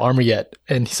a suit of armor yet,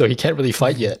 and so he can't really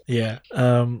fight yet. Yeah.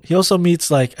 He also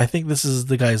meets, I think this is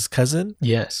the guy's cousin.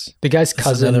 Yes. The guy's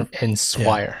cousin and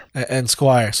squire. Yeah. And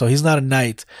squire. So he's not a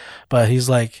knight, but he's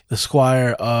like the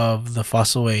squire of the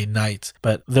Fossaway knight.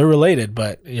 But they're related,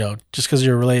 but, just because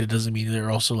you're related doesn't mean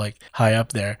they're also like high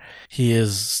up there. He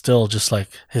is still just like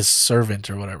his servant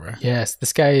or whatever. Yes.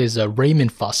 This guy is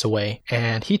Raymond Fossaway,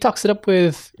 and he talks it up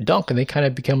with Dunk, and they kind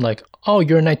of become like, oh,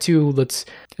 you're a knight too. Let's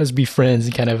be friends,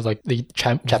 and kind of like they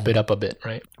chap it up a bit,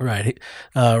 right? Right.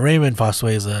 Raymond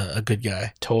Fossaway is a good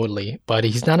guy. Totally. But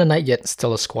he's not a knight yet,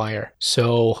 still a squire.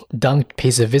 So Dunk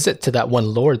pays a visit to that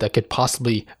one lord that could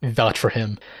possibly vouch for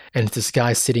him. And it's this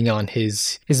guy sitting on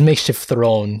his makeshift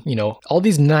throne. All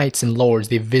these knights and lords,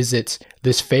 they visit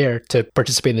this fair to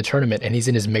participate in the tournament, and he's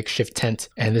in his makeshift tent.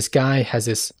 And this guy has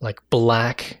this like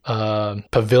black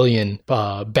pavilion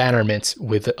bannerment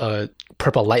with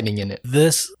purple lightning in it.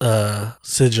 This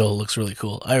sigil looks really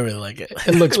cool. I really like it.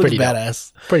 It looks pretty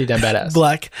badass. Pretty damn badass.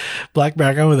 Black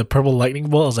background with a purple lightning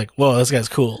bolt. I was like, whoa, this guy's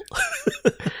cool.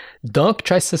 Dunk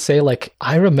tries to say, like,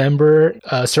 I remember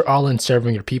Sir Arlen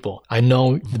serving your people. I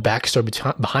know the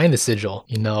backstory behind the sigil.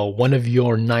 You know, one of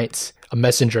your knights, a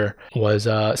messenger, was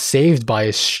saved by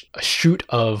a shoot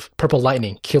of purple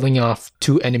lightning, killing off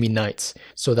 2 enemy knights,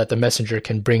 so that the messenger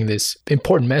can bring this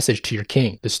important message to your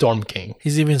king, the Storm King.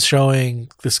 He's even showing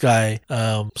this guy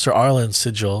Sir Arlen's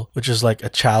sigil, which is like a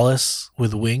chalice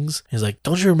with wings. He's like,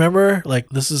 don't you remember? Like,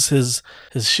 this is his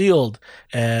shield.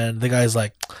 And the guy's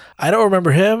like, I don't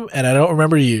remember him, and I don't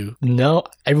remember you. No,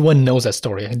 everyone knows that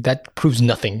story. That proves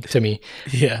nothing to me.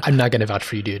 Yeah. I'm not gonna vouch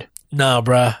for you, dude. Nah,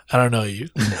 bruh, I don't know you.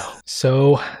 No.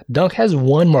 So Dunk has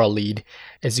one more lead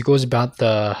as he goes about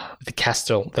the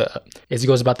castle. As he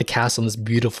goes about the castle in this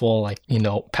beautiful, like, you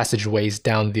know, passageways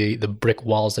down the brick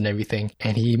walls and everything,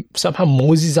 and he somehow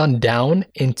moseys on down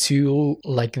into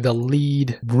like the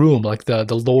lead room, like the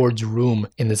Lord's room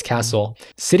in this castle.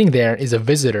 Sitting there is a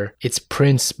visitor. It's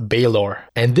Prince Baelor,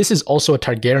 and this is also a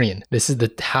Targaryen. This is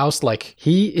the house, like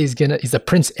he's a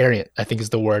Prince Ariant, I think is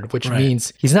the word, which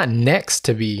means he's not next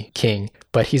to be king,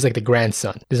 but he's like the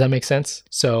grandson. Does that make sense?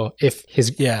 So if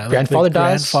his grandfather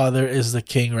dies, grandfather is the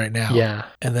king right now. Yeah.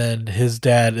 And then his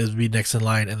dad is be next in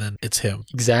line, and then it's him.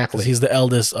 Exactly. He's the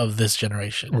eldest of this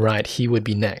generation. Right. He would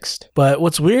be next. But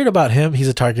what's weird about him, he's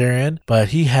a Targaryen, but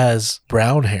he has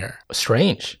brown hair.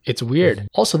 Strange. It's weird.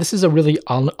 Also, this is a really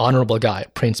honorable guy,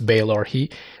 Prince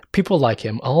Baelor. People like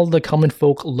him. All the common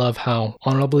folk love how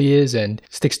honorable he is and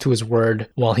sticks to his word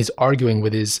while he's arguing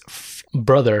with his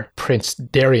brother, Prince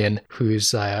Darian,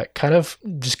 who's kind of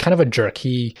a jerk.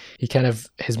 He kind of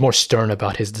is more stern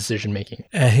about his decision making.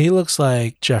 And he looks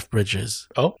like Jeff Bridges.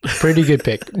 Oh, pretty good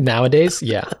pick. Nowadays,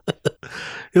 yeah.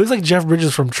 He looks like Jeff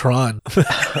Bridges from Tron.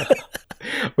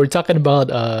 We're talking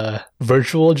about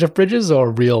virtual Jeff Bridges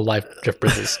or real life Jeff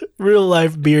Bridges? Real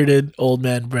life bearded old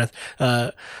man breath,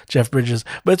 Jeff Bridges.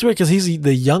 But it's weird because he's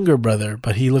the younger brother,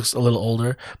 but he looks a little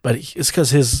older. But it's because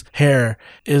his hair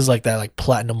is like that, like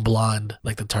platinum blonde,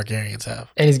 like the Targaryens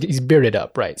have. And he's bearded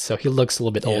up, right? So he looks a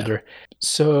little bit older.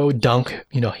 So Dunk,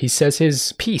 he says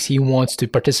his piece. He wants to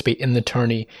participate in the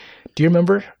tourney. Do you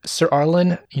remember Sir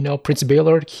Arlen, Prince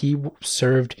Baelor? He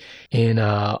served in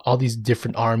all these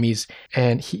different armies,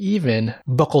 and he even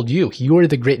buckled you. You were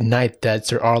the great knight that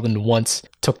Sir Arlen once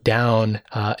took down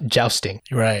jousting.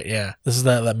 Right, yeah. This is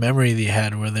that memory they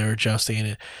had where they were jousting,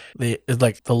 and it's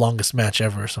like the longest match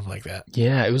ever or something like that.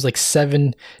 Yeah, it was like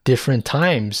 7 different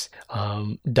times.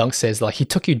 Dunk says, like, he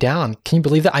took you down. Can you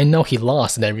believe that? I know he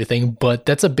lost and everything, but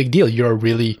that's a big deal. You're a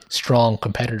really strong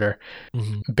competitor.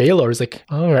 Mm-hmm. Baelor is like,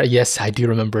 all right, yes, I do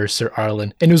remember Sir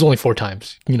Arlen. And it was only 4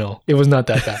 times. It was not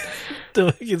that bad.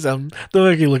 Don't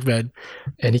make it look bad.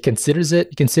 And he considers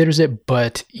it,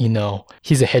 but,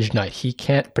 he's a hedge knight. He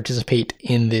can't participate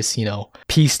in this,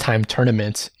 peacetime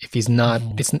tournament if he's not,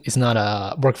 it's not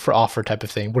a work for offer type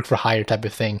of thing, work for hire type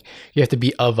of thing. You have to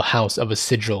be of a house, of a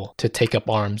sigil to take up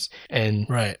arms. And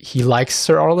he likes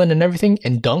Sir Arlen and everything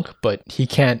and Dunk, but he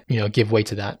can't, give way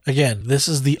to that. Again, this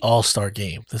is the all-star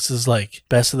game. This is like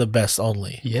best of the best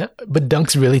only. Yeah, but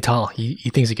Dunk's really tall. He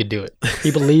thinks he could do it.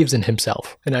 He believes in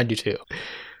himself, and I do too.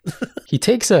 He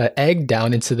takes an egg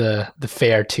down into the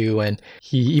fair too, and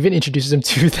he even introduces him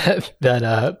to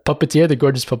that puppeteer, the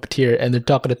gorgeous puppeteer, and they're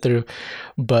talking it through.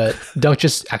 But Dunk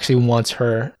just actually wants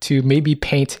her to maybe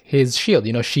paint his shield.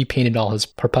 She painted all her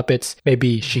puppets.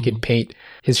 Maybe she could paint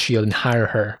his shield and hire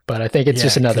her. But I think it's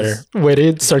just another way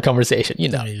to start conversation.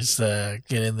 Just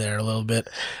get in there a little bit.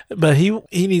 But he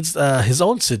needs his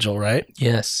own sigil, right?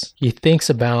 Yes. He thinks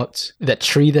about that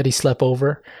tree that he slept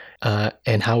over.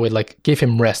 And how it gave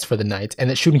him rest for the night, and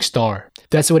that shooting star.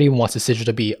 That's what he wants the sigil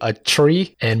to be, a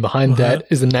tree, and behind that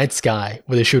is the night sky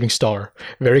with a shooting star.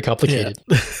 Very complicated.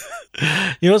 Yeah.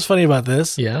 You know what's funny about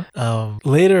this? Yeah.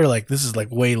 Later, this is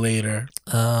way later,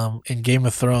 in Game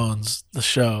of Thrones, the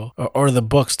show, or the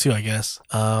books too, I guess.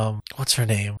 What's her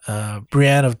name?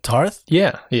 Brienne of Tarth?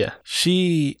 Yeah, yeah.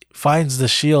 She finds the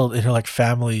shield in her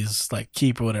family's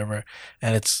keep or whatever,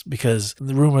 and it's because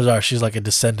the rumors are she's a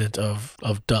descendant of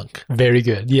Dunk. Very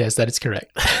good. Yes, that is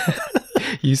correct.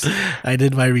 I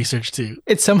did my research too.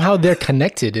 It's somehow they're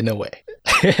connected in a way.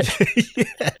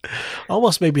 Yeah.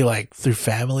 Almost maybe through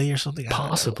family or something.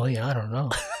 Possibly, I don't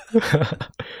know.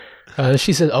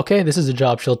 She said, okay, this is a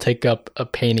job. She'll take up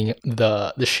painting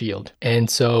the shield. And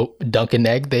so Dunk and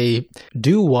Egg, they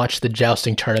do watch the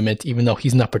jousting tournament, even though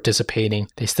he's not participating.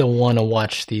 They still want to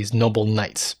watch these noble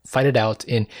knights fight it out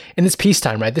in this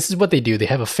peacetime, right? This is what they do. They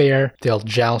have a fair, they'll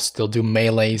joust, they'll do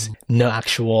melees, no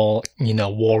actual,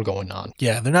 war going on.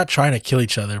 Yeah, they're not trying to kill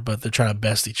each other, but they're trying to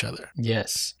best each other.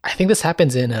 Yes. I think this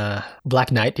happens in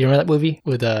Black Knight. Do you remember that movie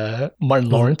with Martin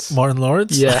Lawrence? Martin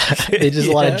Lawrence? Yeah. There's just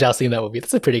a lot of jousting in that movie.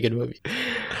 That's a pretty good movie.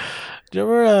 Do you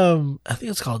remember, I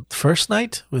think it's called First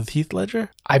Night with Heath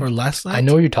Ledger? Or Last Night? I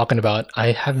know what you're talking about.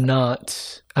 I have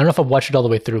not. I don't know if I've watched it all the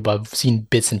way through, but I've seen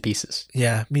bits and pieces.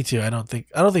 Yeah, me too. I don't think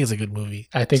it's a good movie.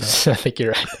 I think I think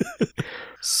you're right.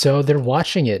 So they're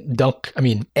watching it.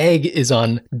 Egg is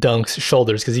on Dunk's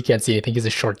shoulders because he can't see anything. He's a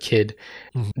short kid.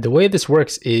 Mm-hmm. The way this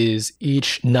works is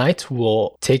each knight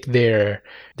will take their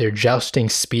jousting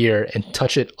spear and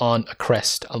touch it on a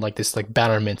crest, on like this like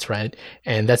battlement, right?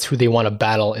 And that's who they want to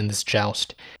battle in this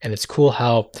joust. And it's cool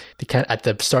how they at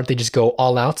the start they just go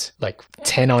all out, like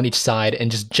 10 on each side,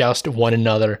 and just joust one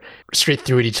another straight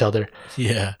through at each other.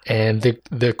 Yeah. And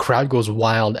the crowd goes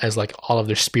wild as like all of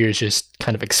their spears just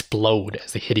kind of explode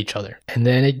as they hit each other. And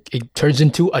then it turns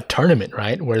into a tournament,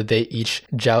 right? Where they each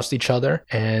joust each other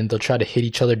and they'll try to hit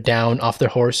each other down off their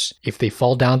horse. If they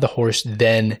fall down the horse,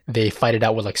 then they fight it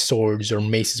out with like swords or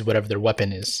maces, whatever their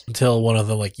weapon is. Until one of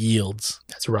them like yields.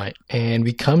 That's right. And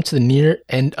we come to the near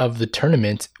end of the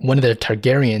tournament. One of the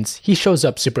Targaryens, he shows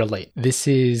up super late. This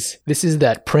is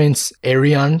that Prince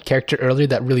Arion character earlier,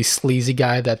 that really sleazy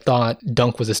guy that thought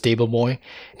Dunk was a stable boy.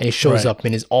 And he shows up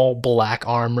in his all black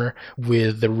armor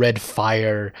with the red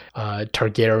fire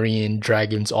Targaryen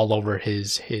dragons all over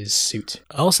his suit.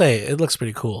 I'll say it looks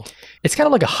pretty cool. It's kind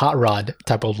of like a hot rod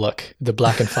type of look, the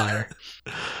black and fire.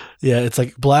 Yeah, it's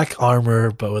like black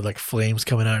armor, but with like flames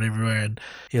coming out everywhere, and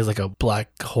he has like a black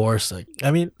horse. Like,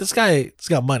 I mean, this guy's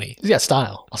got money. He's got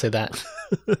style. I'll say that.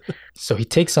 So he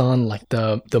takes on like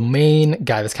the main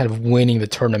guy that's kind of winning the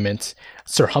tournament,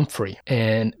 Sir Humphrey.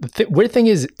 And the weird thing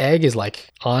is, Egg is like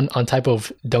on type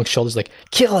of Dunk's shoulders, like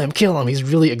kill him. He's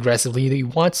really aggressive. He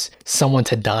wants someone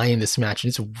to die in this match, and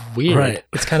it's weird. Right.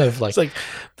 It's kind of like it's like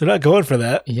they're not going for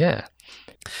that. Yeah.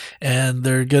 And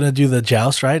they're gonna do the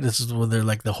joust, right? This is when they're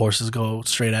like the horses go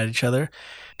straight at each other,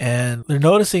 and they're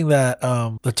noticing that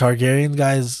the Targaryen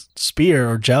guy's spear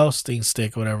or jousting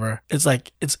stick, whatever, it's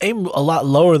aimed a lot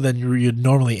lower than you'd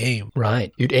normally aim.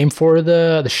 Right, you'd aim for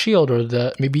the shield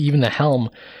or maybe even the helm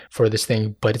for this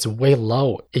thing, but it's way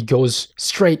low. It goes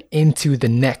straight into the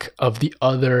neck of the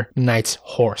other knight's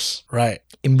horse. Right.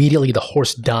 Immediately, the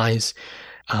horse dies.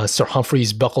 Sir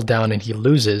Humphrey's buckled down and he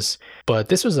loses. But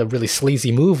this was a really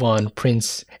sleazy move on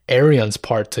Prince Arion's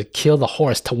part to kill the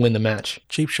horse to win the match.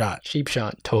 Cheap shot,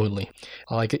 totally.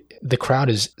 Like the crowd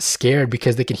is scared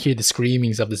because they can hear the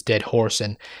screamings of this dead horse,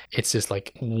 and it's just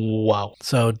like, wow.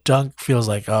 So Dunk feels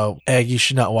like, oh, Egg, you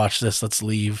should not watch this. Let's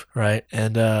leave, right?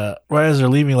 And right as they're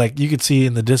leaving, like you could see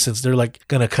in the distance, they're like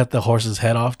gonna cut the horse's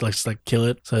head off, just like kill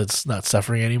it, so it's not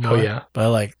suffering anymore. Oh yeah.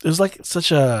 But like, it was like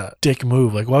such a dick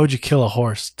move. Like, why would you kill a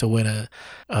horse to win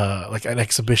like an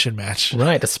exhibition match?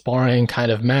 Right, a sparring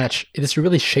kind of match. This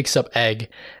really shakes up Egg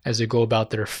as they go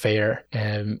about their fare.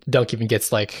 And Dunk even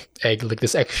gets like Egg like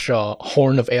this extra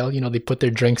horn of ale. You know, they put their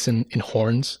drinks in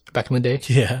horns back in the day.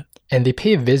 Yeah. And they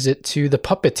pay a visit to the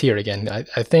puppeteer again.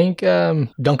 I think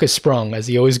Dunk is sprung as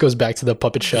he always goes back to the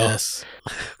puppet show. Yes,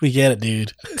 we get it,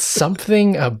 dude.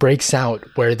 Something breaks out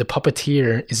where the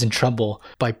puppeteer is in trouble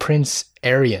by Prince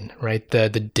Arion, right? The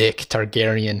dick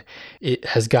Targaryen. It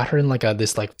has got her in like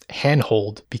this like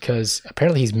handhold because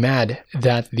apparently he's mad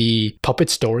that the puppet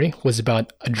story was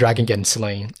about a dragon getting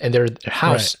slain, and their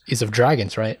house is of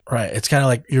dragons, right? Right. It's kind of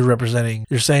like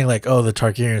you're saying like, oh, the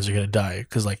Targaryens are gonna die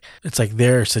because like it's like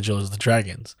their sigil is the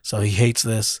dragons. So he hates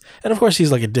this, and of course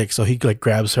he's like a dick, so he like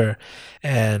grabs her,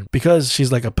 and because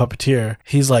she's like a puppeteer,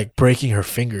 he's like breaking her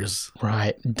fingers.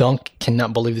 Right. Dunk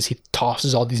cannot believe this. He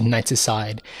tosses all these knights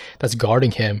aside that's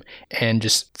guarding him and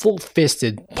just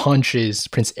full-fisted punches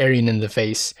Prince Arion in the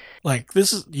face. Like,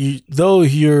 this is, though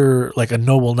you're like a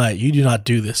noble knight, you do not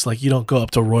do this. Like, you don't go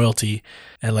up to royalty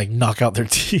and like knock out their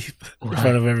teeth in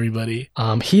front of everybody.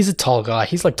 He's a tall guy.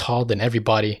 He's like taller than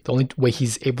everybody. The only way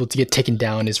he's able to get taken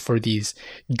down is for these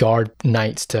guard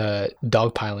knights to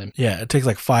dogpile him. Yeah, it takes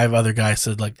like 5 other guys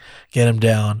to like get him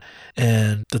down.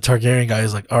 And the Targaryen guy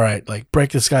is like, all right, like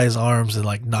break this guy's arms and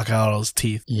like knock out all his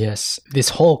teeth. Yes. This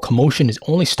whole commotion is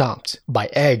only stopped by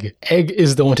Egg. Egg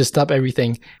is the one to stop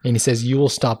everything. And he says, you will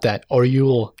stop that or you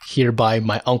will hear by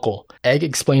my uncle. Egg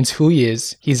explains who he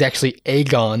is. He's actually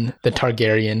Aegon the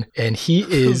Targaryen, and he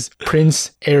is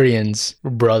Prince Arion's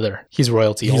brother. He's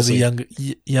royalty. He's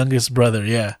the youngest brother,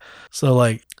 yeah. So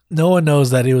like, no one knows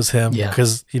that it was him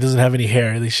because he doesn't have any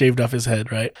hair. They shaved off his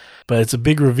head, right? But it's a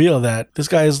big reveal that this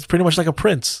guy is pretty much like a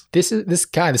prince. This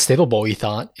guy, the stable boy, he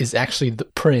thought, is actually the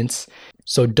prince.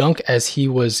 So Dunk, as he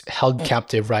was held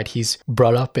captive, right? He's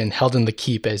brought up and held in the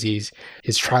keep as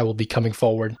his trial will be coming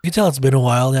forward. You can tell it's been a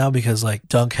while now because like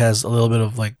Dunk has a little bit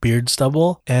of like beard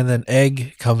stubble, and then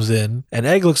Egg comes in, and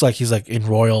Egg looks like he's like in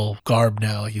royal garb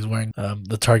now. Like he's wearing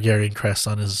the Targaryen crest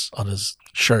on his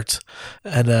shirt,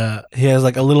 and he has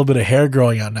like a little bit of hair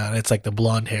growing out now, and it's like the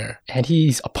blonde hair. And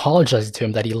he's apologizing to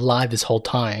him that he lied this whole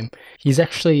time. He's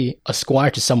actually a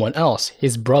squire to someone else,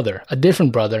 his brother, a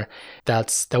different brother.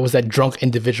 That was that drunk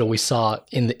individual we saw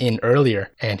in the inn earlier.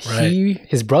 And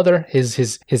his brother,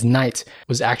 his knight,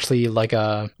 was actually like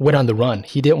went on the run.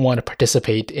 He didn't want to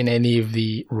participate in any of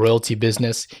the royalty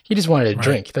business. He just wanted to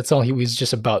drink. That's all. He was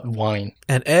just about wine.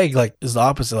 And Egg like is the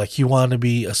opposite. Like he wanted to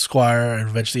be a squire and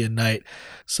eventually a knight.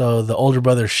 So the older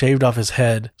brother shaved off his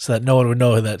head so that no one would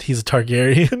know that he's a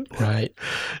Targaryen. Right.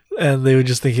 And they would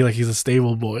just think he's a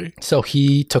stable boy. So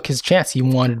he took his chance. He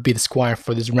wanted to be the squire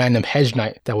for this random hedge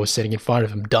knight that was sitting in front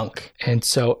of him, Dunk. And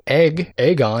so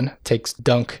Aegon takes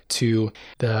Dunk to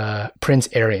the Prince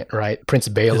Ariant, right? Prince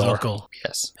Baelor. His uncle.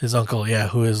 Yes. His uncle, yeah,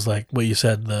 who is like what you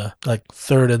said, the like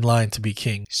third in line to be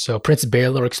king. So Prince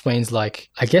Baelor explains like,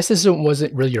 I guess this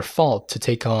wasn't really your fault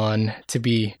to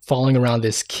be following around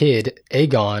this kid,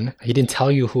 Aegon. He didn't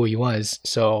tell you who he was.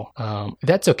 So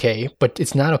that's okay. But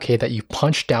it's not okay that you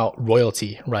punched out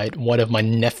royalty, right? One of my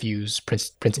nephews,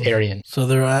 Prince Arian. So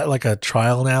they're at like a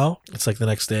trial now. It's like the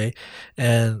next day,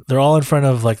 and they're all in front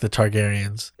of like the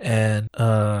Targaryens, and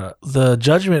the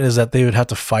judgment is that they would have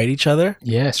to fight each other.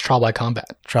 Yes, trial by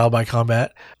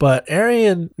combat. But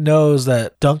Arian knows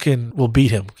that Duncan will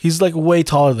beat him. He's like way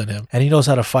taller than him, and he knows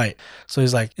how to fight. So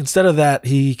he's like, instead of that,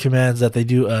 he commands that they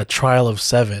do a trial of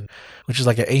 7, which is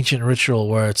like an ancient ritual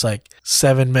where it's like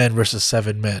 7 men versus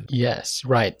 7 men. Yes,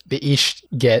 right. They each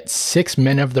get 6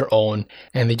 men of their own,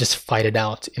 and they just fight it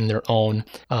out in their own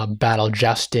battle,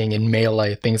 jousting and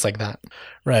melee, things like that.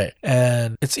 Right.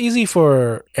 And it's easy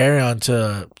for Arion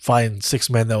to find 6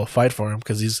 men that will fight for him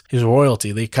because he's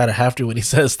royalty. They kind of have to when he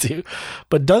says to.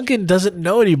 But Duncan doesn't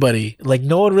know anybody. Like,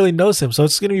 no one really knows him. So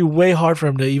it's going to be way hard for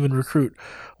him to even recruit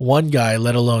one guy,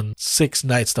 let alone 6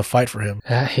 knights to fight for him.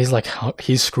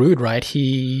 He's screwed, right?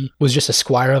 He was just a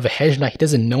squire of a hedge knight. He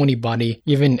doesn't know anybody.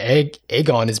 Even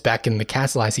Aegon is back in the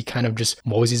castle as he kind of just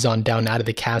moseys on down out of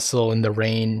the castle in the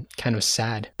rain, kind of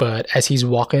sad. But as he's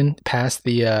walking past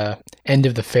the end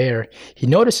of the fair, he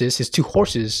notices his 2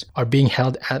 horses are being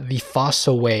held at the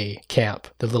Fossaway camp,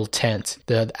 the little tent,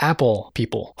 the apple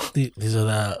people. These are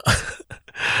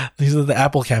the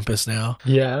Apple campus now.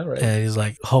 Yeah, right. And he's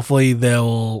like, hopefully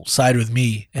they'll side with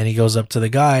me. And he goes up to the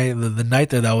guy, the knight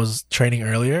that was training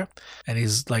earlier, and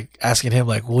he's like asking him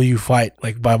like, will you fight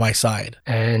like by my side?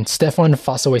 And Stefan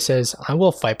Fossaway says, I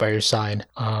will fight by your side.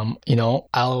 I'll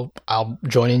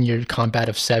join in your combat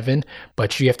of 7,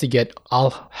 but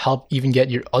I'll help even get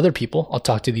your other people. I'll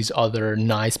talk to these other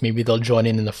knights. Maybe they'll join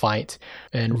in the fight.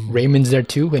 And Raymond's there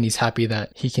too, and he's happy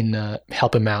that he can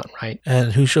help him out, right?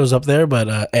 And who shows up there but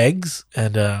Eggs?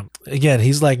 And again,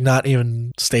 he's like not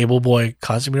even stable boy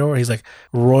costume anymore. He's like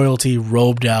royalty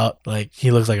robed out, like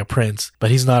he looks like a prince,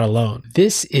 but he's not alone.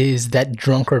 This is that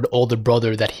drunkard older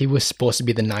brother that he was supposed to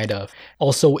be the knight of,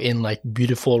 also in like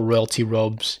beautiful royalty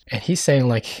robes. And he's saying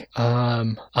like,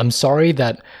 I'm sorry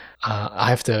that I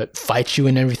have to fight you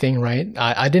and everything, right?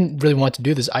 I didn't really want to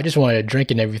do this. I just wanted to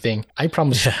drink and everything. I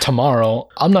promise tomorrow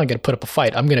I'm not going to put up a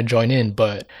fight. I'm going to join in,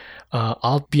 but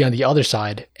I'll be on the other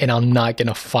side and I'm not going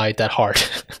to fight that hard.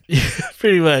 Yeah,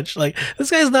 pretty much. Like, this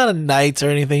guy's not a knight or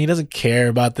anything. He doesn't care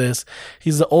about this.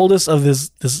 He's the oldest of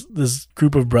this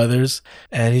group of brothers.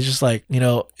 And he's just like,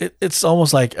 it's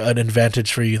almost like an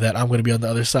advantage for you that I'm going to be on the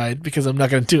other side because I'm not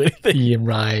going to do anything. Yeah,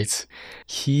 right.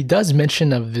 He does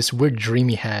mention of this weird dream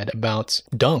he had about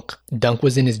Dunk. Dunk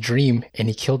was in his dream and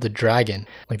he killed the dragon.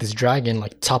 Like this dragon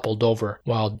like toppled over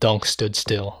while Dunk stood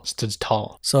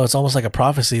tall. So it's almost like a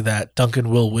prophecy that Duncan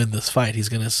will win this fight. He's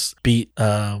going to beat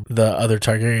the other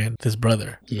Targaryen, his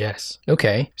brother. Yes.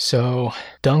 Okay. So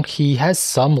Dunk, he has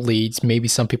some leads, maybe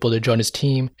some people to join his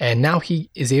team. And now he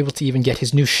is able to even get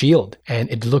his new shield.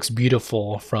 And it looks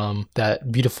beautiful from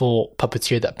that beautiful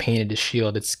puppeteer that painted his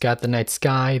shield. It's got the night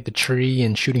sky, the tree,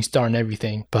 and shooting star and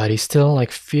everything, but he still like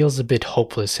feels a bit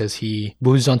hopeless as he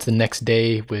moves on to the next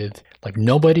day with like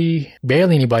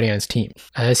barely anybody on his team.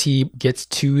 As he gets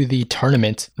to the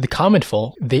tournament, the common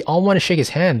folk, they all want to shake his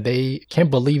hand. They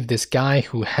can't believe this guy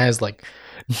who has like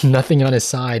nothing on his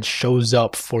side shows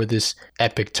up for this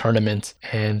epic tournament,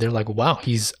 and they're like, wow,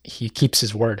 he keeps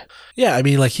his word. Yeah, I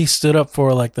mean, like he stood up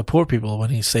for like the poor people when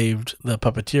he saved the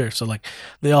puppeteer. So like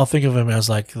they all think of him as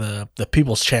like the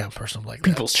people's champ or something like that.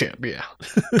 People's champ, yeah.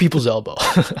 People's elbow.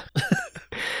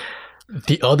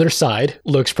 The other side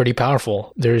looks pretty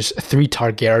powerful. There's 3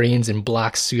 Targaryens in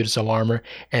black suits of armor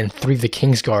and 3 of the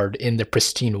Kingsguard in the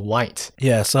pristine white.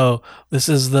 Yeah, so this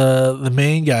is the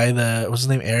main guy, what's his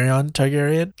name, Aerion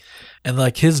Targaryen, and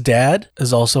like his dad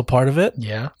is also part of it.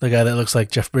 Yeah. The guy that looks like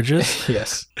Jeff Bridges.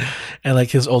 Yes. And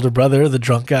like his older brother, the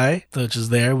drunk guy, which is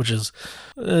there, which is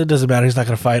it doesn't matter. He's not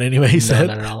going to fight anyway. He said.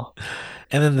 Not at all.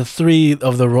 And then the 3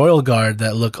 of the royal guard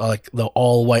that look like the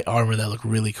all white armor that look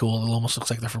really cool. It almost looks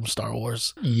like they're from Star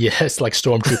Wars. Yes, like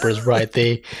stormtroopers, right?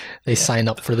 They sign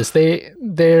up for this.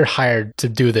 They're hired to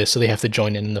do this, so they have to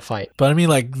join in the fight. But I mean,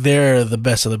 like they're the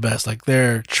best of the best. Like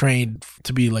they're trained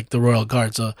to be like the royal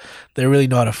guard, so they really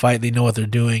know how to fight. They know what they're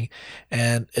doing,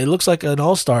 and it looks like an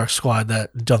all-star squad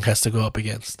that Dunk has to go up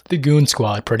against. The Goon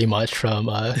Squad, pretty much from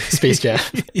Space Jam.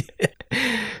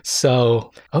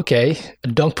 So, okay,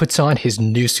 Dunk puts on his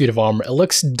new suit of armor. It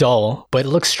looks dull, but it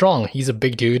looks strong. He's a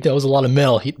big dude. That was a lot of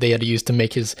metal they had to use to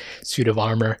make his suit of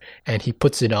armor, and he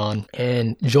puts it on.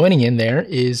 And joining in there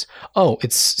is,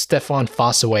 it's Stefan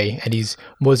Fossaway, and he's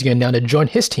moseying down to join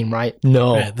his team, right?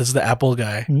 No. Right, this is the Apple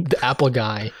guy. The Apple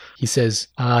guy. He says,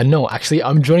 no, actually,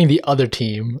 I'm joining the other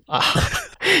team.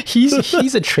 He's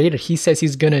a traitor. He says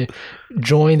he's going to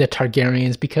join the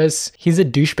Targaryens because he's a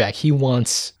douchebag. He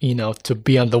wants, to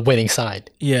be on the winning side.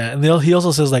 Yeah, and he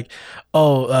also says like,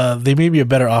 they made me a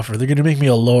better offer. They're going to make me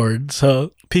a lord.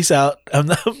 So peace out. I'm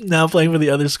now playing for the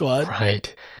other squad.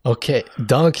 Right. Okay.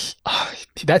 Dunk,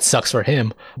 that sucks for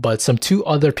him. But some 2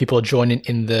 other people joining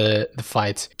in the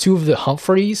fight. 2 of the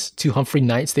Humphrey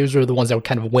Knights. Those were the ones that were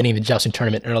kind of winning the jousting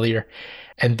tournament earlier.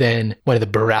 And then one of the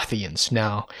Baratheons.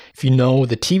 Now, if you know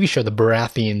the TV show, the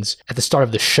Baratheons, at the start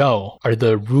of the show, are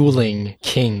the ruling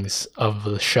kings of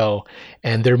the show.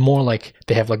 And they're more like,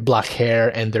 they have like black hair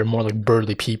and they're more like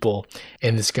burly people.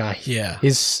 And this guy,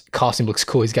 his costume looks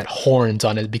cool. He's got horns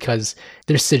on it because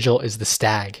their sigil is the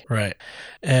stag. Right.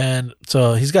 And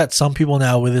so he's got some people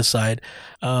now with his side.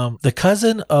 The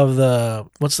cousin of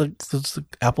what's the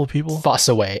Apple people?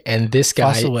 Fossaway. And this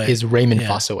guy is Raymond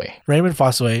Fossaway. Raymond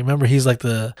Fossaway. Remember, he's like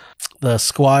the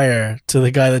squire to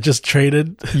the guy that just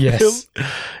traded Yes. him.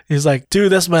 He's like,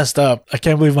 dude, that's messed up. I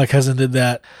can't believe my cousin did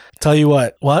that. Tell you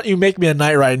what, why don't you make me a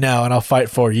knight right now and I'll fight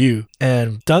for you?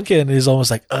 And Duncan is almost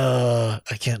like, I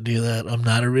can't do that. I'm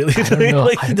not a really knight.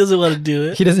 Like, he doesn't want to do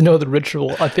it. He doesn't know the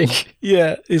ritual, I think.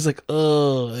 Yeah. He's like,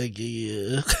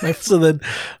 yeah. So then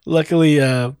luckily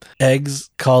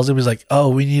Eggs calls him. He's like,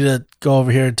 we need to go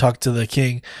over here and talk to the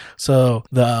king. So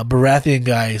the Baratheon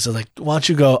guy is like, why don't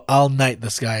you go? I'll knight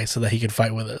this guy so that he can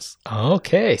fight with us.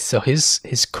 Okay. So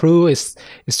his crew is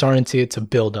starting to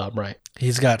build up, right?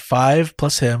 He's got 5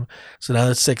 plus him, so now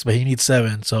that's 6, but he needs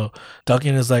 7. So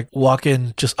Duncan is like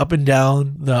walking just up and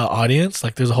down the audience,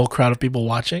 like there's a whole crowd of people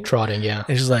watching. Trotting, yeah.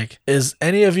 And she's like, is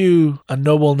any of you a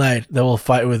noble knight that will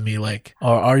fight with me? Like,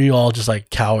 or are you all just like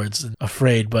cowards and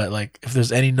afraid? But like, if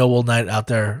there's any noble knight out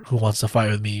there who wants to fight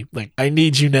with me, like, I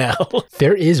need you now.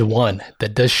 There is one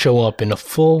that does show up in a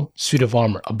full suit of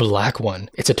armor, a black one.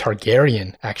 It's a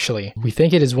Targaryen, actually. We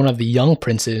think it is one of the young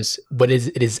princes, but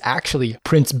it is actually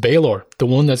Prince Baelor, the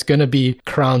one that's going to be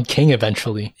crowned king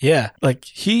eventually. Yeah, like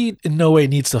he in no way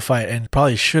needs to fight and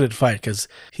probably shouldn't fight because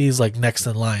he's like next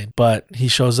in line, but he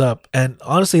shows up and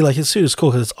honestly like his suit is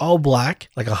cool because it's all black,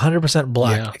 like 100%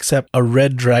 black, except a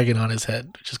red dragon on his head,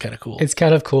 which is kind of cool. It's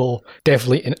kind of cool.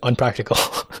 Definitely unpractical.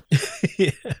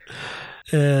 Yeah.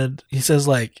 And he says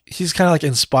like he's kind of like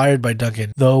inspired by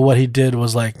Duncan, though what he did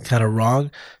was like kind of wrong.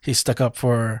 He stuck up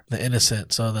for the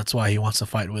innocent, so that's why he wants to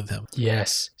fight with him.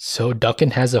 Yes. So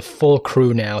Duncan has a full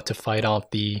crew now to fight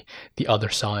off the other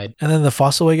side. And then the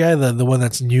Fossaway guy, the one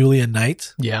that's newly a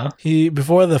knight. Yeah. He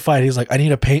before the fight, he's like, I need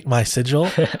to paint my sigil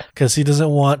because he doesn't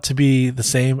want to be the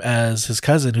same as his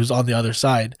cousin who's on the other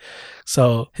side.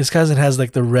 So his cousin has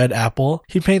like the red apple.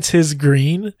 He paints his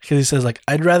green because he says like,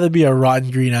 I'd rather be a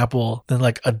rotten green apple than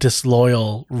like a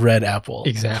disloyal red apple.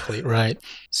 Exactly, right.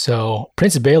 So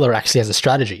Prince Baelor actually has a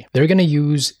strategy. They're going to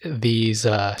use these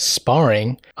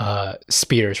sparring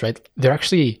spears, right? They're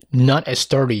actually not as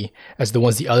sturdy as the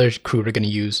ones the other crew are going to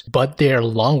use, but they're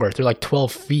longer. They're like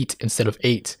 12 feet instead of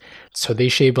 8. So they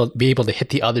should be able to hit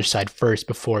the other side first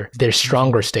before their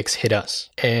stronger sticks hit us.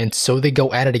 And so they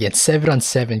go at it again,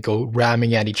 7-on-7, go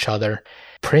ramming at each other.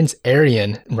 Prince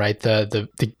Aerion, right, the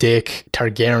dick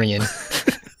Targaryen,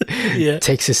 Yeah.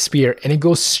 takes his spear and it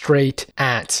goes straight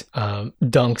at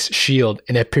Dunk's shield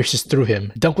and it pierces through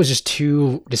him. Dunk was just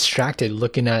too distracted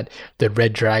looking at the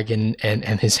red dragon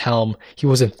and his helm. He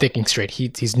wasn't thinking straight.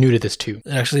 He's new to this too.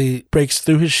 It actually breaks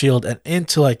through his shield and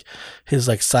into like his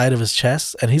like side of his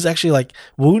chest, and he's actually like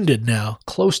wounded now.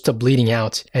 Close to bleeding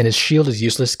out, and his shield is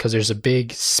useless because there's a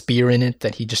big spear in it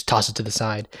that he just tosses to the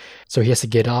side. So he has to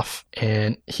get off,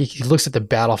 and he looks at the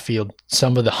battlefield.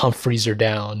 Some of the Humphreys are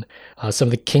down. Some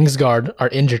of the Kingsguard are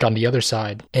injured on the other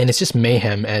side. And it's just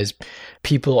mayhem as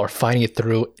people are fighting it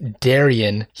through.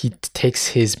 Darian, he takes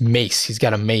his mace. He's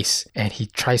got a mace, and he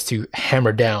tries to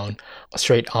hammer down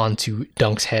straight onto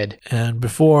Dunk's head. And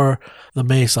before the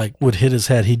mace like would hit his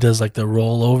head, he does like the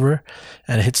roll over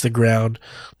and it hits the ground,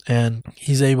 and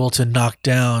he's able to knock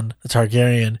down the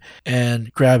Targaryen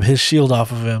and grab his shield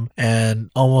off of him, and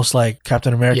almost like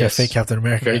Captain America, Yes. Fake Captain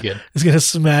America, Very good. is going to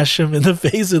smash him in the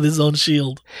face with his own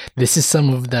shield. This is some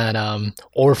of that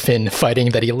orphan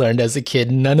fighting that he learned as a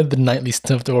kid. None of the knightly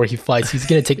stuff where he fights. He's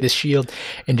going to take this shield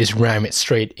and just ram it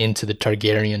straight into the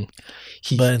Targaryen.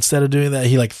 But instead of doing that,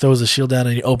 he like throws the shield down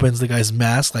and he opens the guy's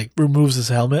mask, like removes his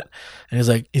helmet, and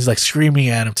he's like screaming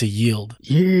at him to yield.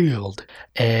 Yield.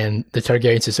 And the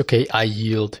Targaryen says, okay, I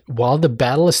yield. While the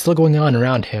battle is still going on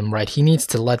around him, right, he needs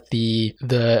to let the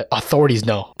authorities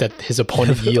know that his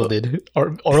opponent yielded,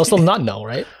 or else they'll not know,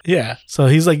 right? Yeah. So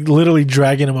he's like literally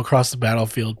dragging him across the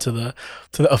battlefield to the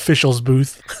officials'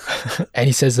 booth. And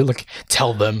he says, look,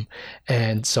 tell them.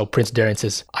 And so Prince Darian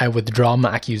says, I withdraw my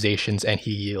accusations, and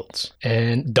he yields.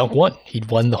 And Dunk won.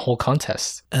 He'd won the whole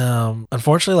contest.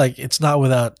 Unfortunately, like it's not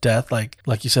without death.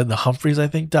 Like you said, the Humphreys I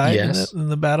think died Yes. in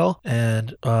the battle,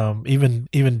 and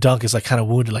even Dunk is like kind of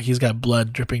wounded. Like he's got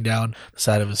blood dripping down the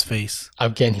side of his face.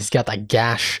 Again, he's got that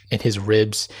gash in his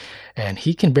ribs, and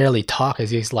he can barely talk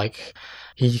as he's like,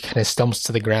 he kind of stumbles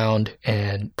to the ground,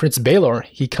 and Prince Baelor,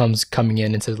 he coming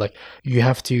in and says like, you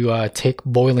have to take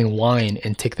boiling wine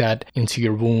and take that into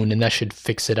your wound, and that should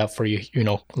fix it up for you,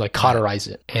 like cauterize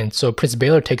it. And so Prince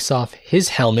Baelor takes off his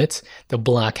helmet, the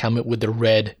black helmet with the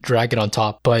red dragon on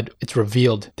top, but it's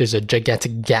revealed there's a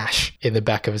gigantic gash in the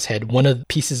back of his head. One of the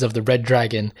pieces of the red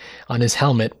dragon on his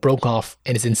helmet broke off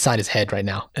and is inside his head right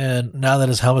now. And now that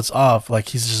his helmet's off, like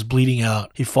he's just bleeding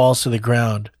out. He falls to the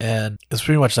ground and is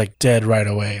pretty much like dead right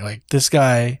away. Like this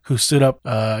guy who stood up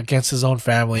against his own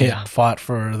family and fought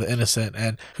for the innocent,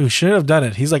 and who shouldn't have done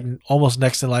it. He's like almost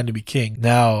next in line to be king.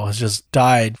 Now has just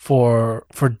died for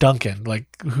Duncan, like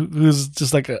who's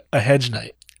just like a hedge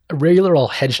knight. A regular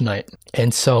old hedge knight.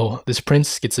 And so this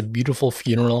prince gets a beautiful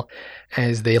funeral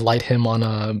as they light him on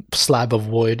a slab of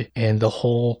wood, and the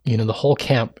whole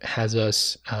camp has a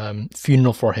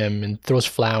funeral for him and throws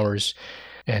flowers.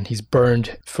 And he's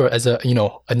burned as a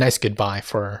nice goodbye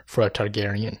for a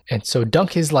Targaryen. And so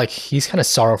Dunk is like, he's kind of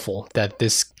sorrowful that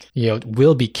this,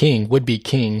 would be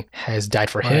king has died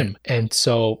for him. And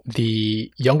so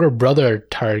the younger brother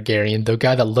Targaryen, the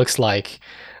guy that looks like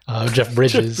Jeff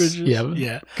Bridges.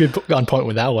 Yeah. Good on point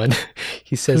with that one.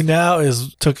 He says, who now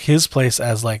took his place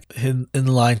as like in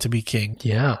line to be king.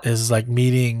 Yeah. Is like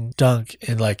meeting Dunk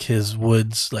in like his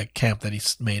woods like camp that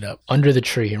he's made up. Under the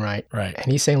tree, right? Right.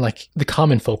 And he's saying like, the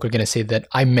common folk are going to say that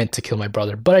I meant to kill my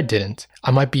brother, but I didn't.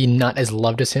 I might be not as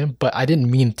loved as him, but I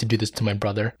didn't mean to do this to my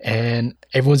brother. And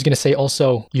everyone's going to say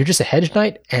also, you're just a hedge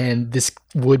knight and this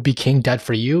would-be king died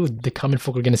for you. The common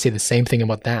folk are going to say the same thing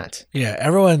about that. Yeah,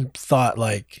 everyone thought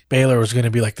like Baelor was going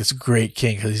to be like this great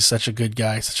king because he's such a good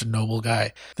guy, such a noble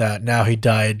guy, that now he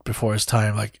died before his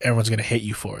time. Like everyone's going to hate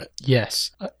you for it.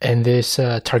 Yes. And this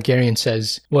Targaryen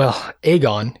says, well,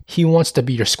 Aegon, he wants to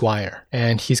be your squire.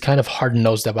 And he's kind of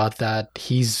hard-nosed about that.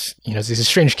 He's a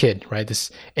strange kid, right?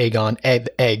 This Aegon,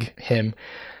 him.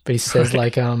 But he says,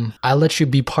 like, I'll let you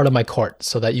be part of my court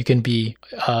so that you can be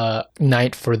a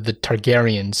knight for the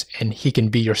Targaryens and he can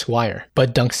be your squire.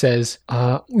 But Dunk says,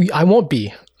 I won't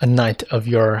be a knight of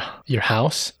your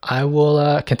house. I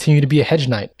will continue to be a hedge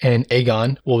knight, and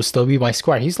Aegon will still be my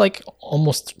squire. He's like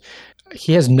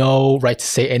he has no right to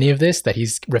say any of this, that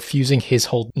he's refusing his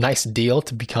whole nice deal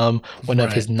to become one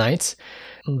of his knights.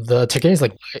 The Targaryen's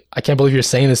like, I can't believe you're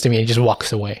saying this to me, and he just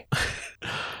walks away.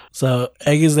 So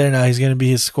Egg is there now. He's going to be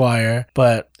his squire,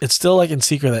 but it's still like in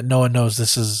secret that no one knows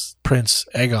this is Prince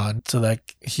Aegon. So that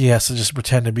he has to just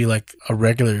pretend to be like a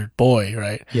regular boy,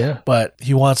 right? Yeah. But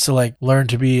he wants to like learn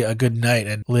to be a good knight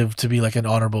and live to be like an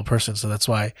honorable person. So that's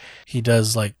why he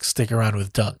does like stick around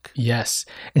with Dunk. Yes.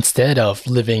 Instead of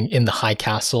living in the high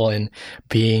castle and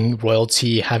being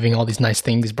royalty, having all these nice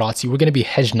things brought to you, we're going to be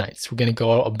hedge knights. We're going to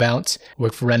go about,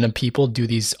 work for random people, do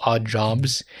these odd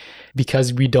jobs.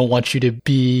 because we don't want you to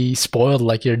be spoiled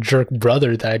like your jerk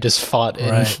brother that I just fought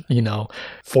and, Right.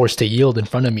 forced to yield in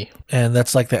front of me. And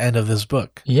that's like the end of this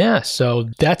book. Yeah, so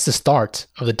that's the start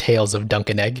of the tales of Dunk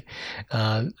and Egg.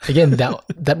 Again,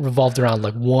 that revolved around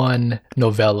like one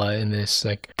novella in this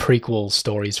like prequel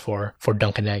stories for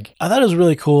Dunk and Egg. I thought it was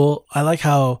really cool. I like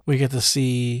how we get to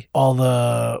see all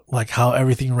the, like, how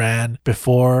everything ran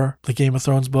before the Game of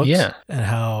Thrones books. Yeah. And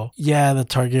how, the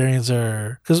Targaryens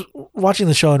are, because watching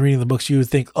the show and reading the books, you would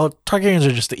think, oh, Targaryens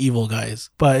are just the evil guys.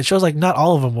 But it shows like not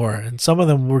all of them were. And some of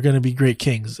them were going to be great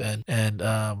kings. And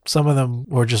some of them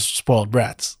were just spoiled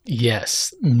brats.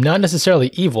 Yes, not necessarily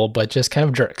evil, but just kind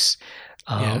of jerks.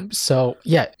 So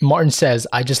Martin says,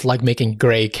 I just like making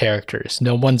gray characters.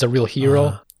 No one's a real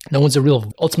hero. No one's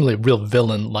ultimately a real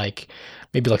villain like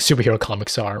maybe like superhero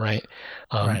comics are, right?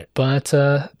 Right. But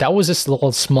that was just a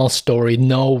little small story.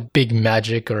 No big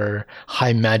magic or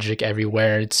high magic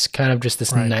everywhere. It's kind of just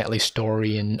this nightly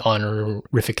story and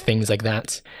honorific things like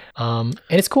that. And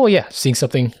it's cool, seeing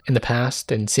something in the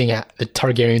past and seeing the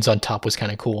Targaryens on top was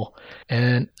kind of cool.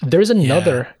 And there's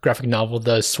another graphic novel.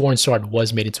 The Sworn Sword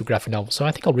was made into a graphic novel, so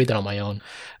I think I'll read that on my own.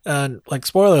 And like,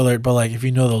 spoiler alert, but like, if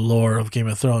you know the lore of Game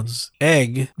of Thrones,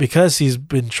 Egg, because he's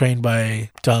been trained by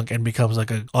Dunk and becomes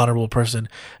like an honorable person,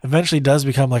 eventually does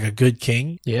become like a good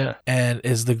king. Yeah. And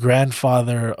is the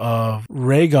grandfather of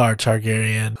Rhaegar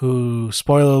Targaryen, who,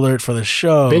 spoiler alert for the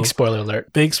show, big spoiler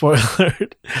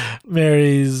alert,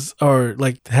 marries or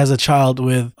like has a child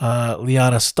with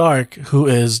Lyanna Stark, who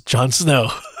is Jon Snow.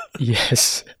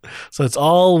 Yes. So it's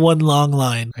all one long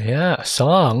line. Yeah, a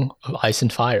song of ice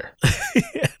and fire.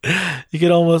 You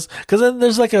could almost, because then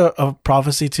there's like a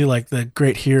prophecy too, like the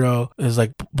great hero is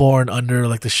like born under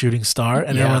like the shooting star,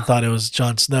 and everyone thought it was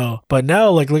Jon Snow. But now,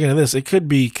 like, looking at this, it could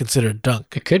be considered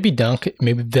Dunk. It could be Dunk.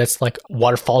 Maybe that's like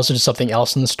water falls into something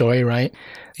else in the story, right?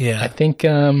 Yeah. I think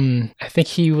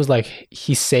he was like,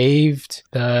 he saved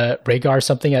the Rhaegar or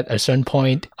something at a certain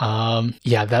point.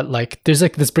 That like, there's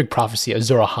like this big prophecy.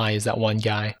 Azor Ahai is that one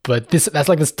guy. But that's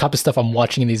like this type of stuff I'm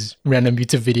watching in these random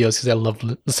YouTube videos because I love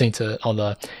listening to all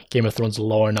the Game of Thrones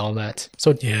lore and all that.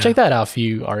 So check that out if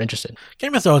you are interested.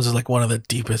 Game of Thrones is like one of the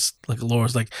deepest like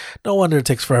lores. Like, no wonder it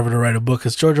takes forever to write a book,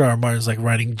 because George R.R. Martin's like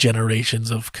writing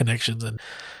generations of connections and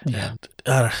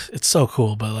it's so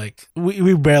cool. But like,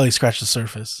 we barely scratched the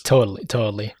surface.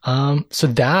 Totally. So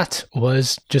that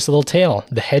was just a little tale,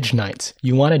 the Hedge Knight.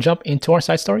 You want to jump into our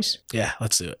side stories? Yeah,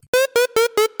 let's do it.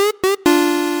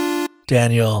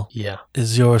 Daniel. Yeah.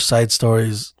 Is your side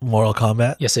stories Mortal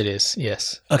Kombat? Yes, it is.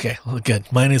 Yes. Okay, well,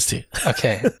 good. Mine is too.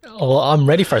 Okay. Well, I'm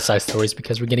ready for our side stories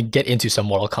because we're going to get into some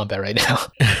Mortal Kombat right now.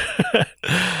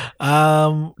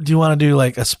 Do you want to do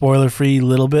like a spoiler-free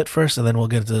little bit first, and then we'll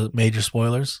get into major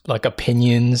spoilers? Like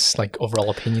opinions, like overall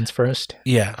opinions first?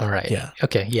 Yeah. All right. Yeah.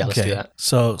 Okay. Yeah, let's do that.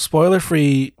 So,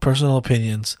 spoiler-free personal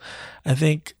opinions. I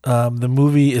think the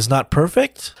movie is not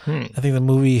perfect. I think the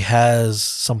movie has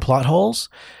some plot holes,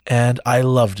 and I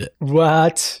loved it.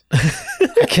 What?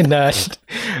 I cannot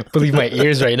believe my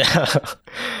ears right now.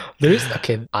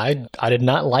 I did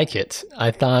not like it.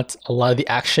 I thought a lot of the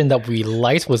action that we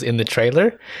liked was in the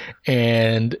trailer,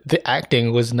 and the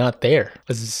acting was not there.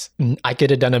 I could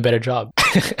have done a better job.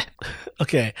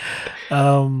 Okay.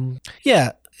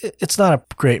 It's not a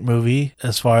great movie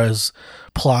as far as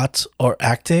plot or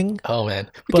acting. Oh man,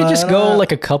 we could just go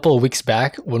like a couple of weeks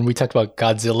back when we talked about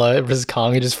Godzilla versus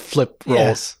Kong and just flip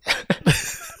roles.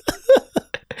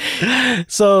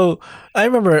 So I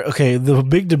remember, the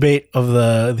big debate of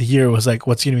the year was like,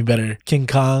 what's going to be better, King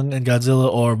Kong and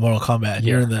Godzilla or Mortal Kombat? And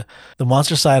you're in the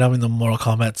monster side, I'm in the Mortal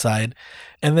Kombat side.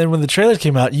 And then when the trailers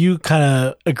came out, you kind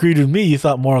of agreed with me. You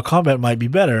thought Mortal Kombat might be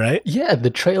better, right? Yeah, the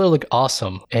trailer looked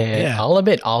awesome. And I'll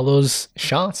admit, all those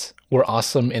shots were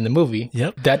awesome in the movie.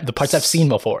 Yep. That the parts I've seen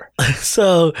before.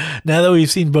 So now that we've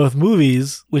seen both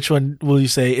movies, which one will you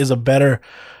say is a better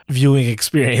viewing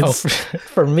experience?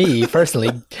 For me, personally,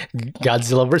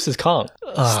 Godzilla versus Kong.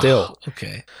 Still.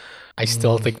 Okay. I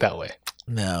still think that way.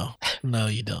 No,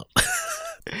 you don't.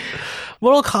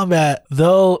 Mortal Kombat,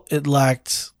 though it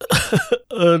lacked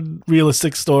a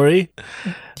realistic story,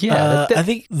 I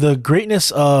think the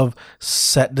greatness of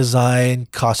set design,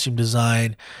 costume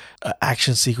design,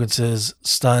 action sequences,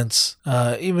 stunts,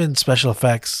 even special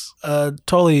effects,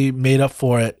 totally made up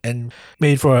for it and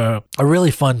made for a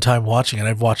really fun time watching it.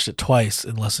 I've watched it twice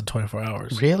in less than 24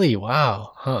 hours. Really?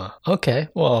 Wow. Huh. Okay.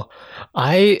 Well,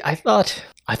 I thought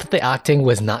the acting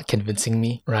was not convincing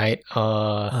me, right?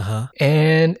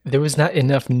 And there was not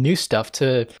enough new stuff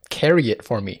to carry it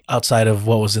for me. Outside of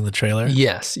what was in the trailer?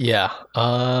 Yes, yeah.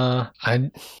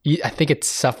 I think it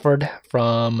suffered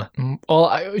from.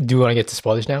 Well, do you want to get to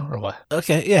spoilers now or what?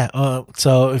 Okay, yeah.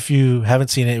 So if you haven't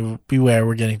seen it, beware,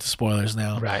 we're getting to spoilers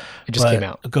now. Right, it just came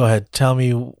out. Go ahead, tell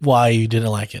me why you didn't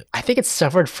like it. I think it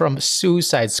suffered from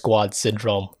Suicide Squad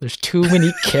syndrome. There's too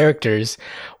many characters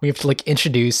we have to like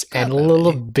introduce and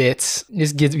little bits.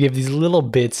 Just give these little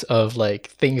bits of like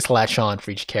things to latch on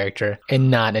for each character,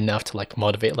 and not enough to like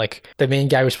motivate. Like the main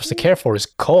guy we're supposed to care for is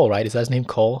Cole, right? Is that his name,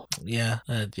 Cole? Yeah,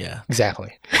 yeah.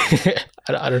 Exactly.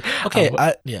 I don't. Okay,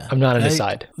 I'm not on his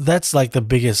side. That's like the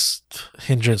biggest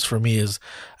hindrance for me is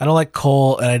I don't like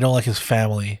Cole and I don't like his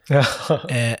family,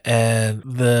 and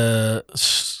the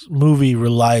movie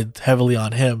relied heavily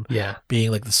on him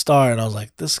being like the star, and I was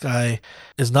like, this guy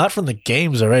is not from the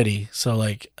games already, so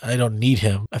like I don't need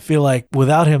him. I feel like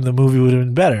without him the movie would have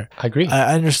been better. I agree.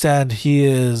 I understand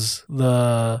he's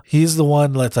the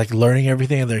one that's like learning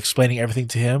everything and they're explaining everything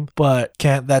to him, but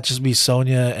can't that just be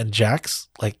Sonya and Jax?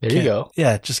 Like there you go.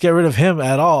 Yeah, just get rid of him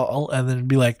at all, and then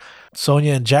be like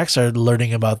Sonya and Jax are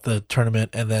learning about the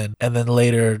tournament, and then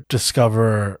later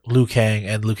discover Liu Kang,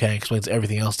 and Liu Kang explains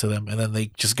everything else to them, and then they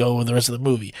just go with the rest of the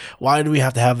movie. Why do we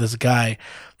have to have this guy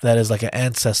that is like an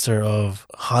ancestor of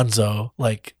Hanzo?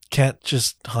 Like, can't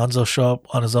just Hanzo show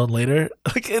up on his own later?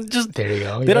 Like, it just there you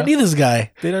go. They don't need this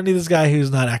guy. They don't need this guy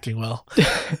who's not acting well.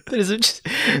 there's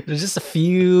just a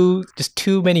few, just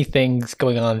too many things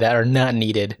going on that are not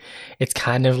needed. It's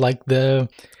kind of like the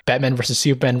Batman versus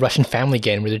Superman Russian family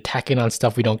game where they're tacking on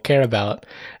stuff we don't care about.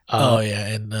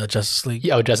 And Justice League.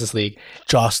 Justice League.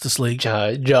 Justice League.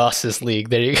 Justice League.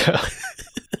 There you go.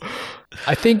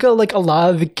 I think like a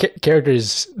lot of the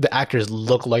characters, the actors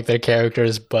look like their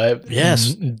characters, but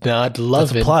not love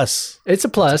it. That's a plus. It's a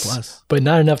plus, but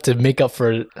not enough to make up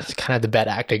for kind of the bad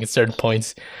acting at certain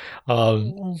points.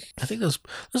 I think there's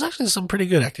actually some pretty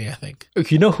good acting, I think.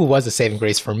 You know who was a saving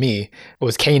grace for me? It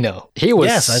was Kano. He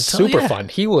was super fun.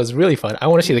 He was really fun. I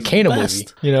want to see the Kano movie,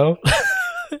 you know?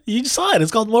 You saw it.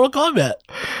 It's called Mortal Kombat.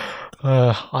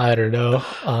 I don't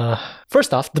know.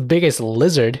 First off, the biggest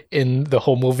lizard in the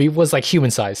whole movie was like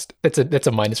human sized. That's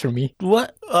a minus for me.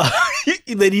 What?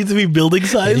 They need to be building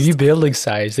sized? They need to be building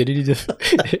sized. They need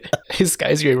to his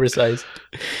skyscraper sized.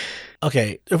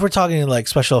 Okay, if we're talking like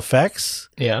special effects,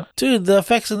 dude, the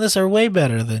effects in this are way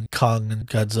better than Kong and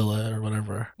Godzilla or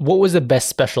whatever. What was the best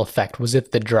special effect? Was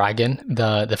it the dragon,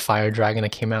 the fire dragon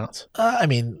that came out? I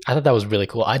mean, I thought that was really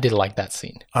cool. I did like that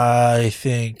scene. I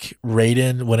think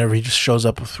Raiden, whenever he just shows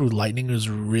up through lightning, was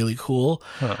really cool.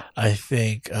 I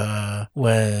think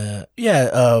whenever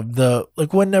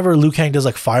Liu Kang does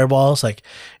like fireballs, like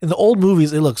in the old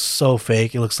movies, it looks so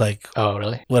fake. It looks like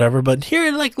really whatever, but here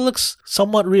it like looks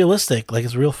somewhat realistic. Like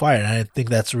it's real fire, and I think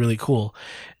that's really cool.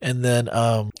 And then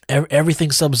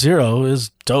everything Sub-Zero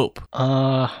is dope.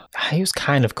 He was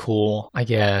kind of cool, I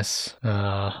guess.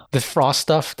 The Frost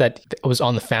stuff that was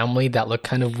on the family that looked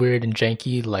kind of weird and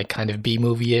janky, like kind of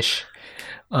B-movie-ish.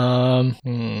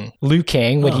 Liu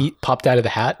Kang when he popped out of the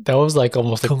hat, that was like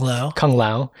almost like Kung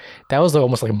Lao. That was like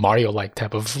almost like Mario-like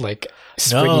type of like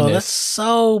springiness. No, that's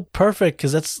so perfect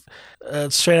because that's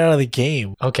straight out of the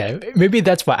game. Okay, maybe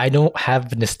that's why I don't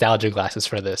have nostalgia glasses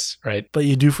for this, right? But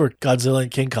you do for Godzilla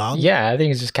and King Kong? Yeah, I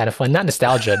think it's just kind of fun. Not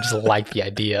nostalgia, just like the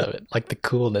idea of it, like the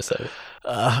coolness of it.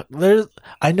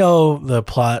 I know the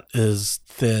plot is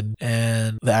thin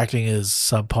and the acting is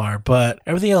subpar, but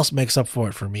everything else makes up for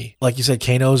it for me. Like you said,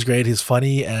 Kano is great. He's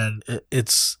funny, and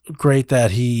it's great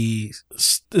that he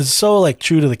is so like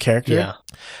true to the character. Yeah.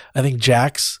 I think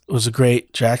Jax was a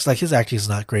great Jax. Like his acting is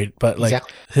not great, but like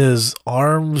his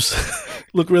arms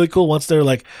look really cool once they're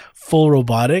like full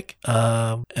robotic.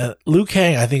 Liu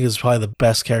Kang, I think, is probably the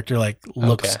best character. Like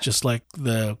looks just like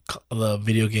the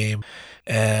video game.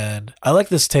 And I like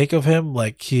this take of him.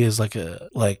 Like he is like a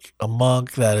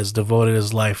monk that has devoted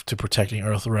his life to protecting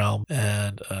Earthrealm.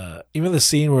 And even the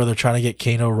scene where they're trying to get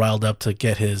Kano riled up to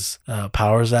get his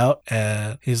powers out,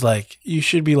 and he's like, you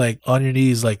should be like on your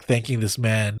knees, like thanking this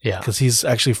man, because he's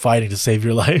actually fighting to save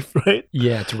your life, right?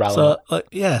 Yeah, to rile him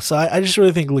up. So I just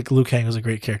really think like Liu Kang was a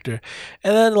great character.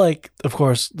 And then like, of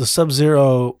course, the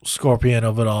Sub-Zero Scorpion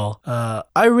of it all.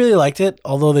 I really liked it,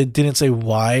 although they didn't say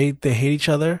why they hate each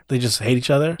other. They just hate each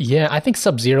other. Yeah, I think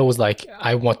Sub-Zero was like,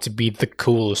 I want to be the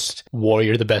coolest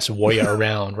warrior, the best warrior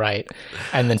around, right?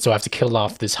 And then so I have to kill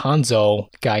off this Hanzo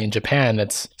guy in Japan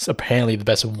that's apparently the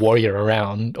best warrior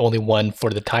around, only one for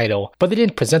the title. But they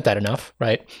didn't present that enough,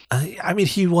 right? I mean,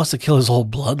 he wants to kill his whole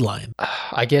bloodline.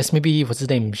 I guess maybe, what's his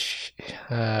name?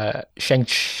 Shang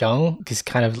Tsung? He's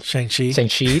kind of Shang-Chi?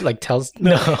 Shang-Chi, like tells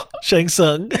no. Shang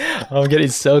Tsung. I'm getting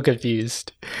so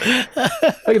confused.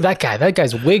 Look at that guy. That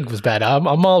guy's wig was bad. I'm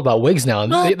all about wigs now.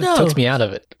 No, It no. takes me out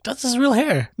of it. That's his real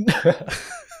hair.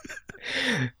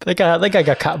 That guy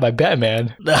got caught by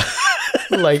Batman.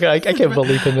 Like I can't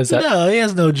believe him as that. No, he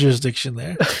has no jurisdiction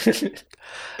there.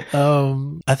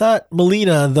 I thought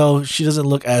Melina, though she doesn't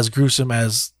look as gruesome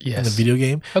as in the Yes. video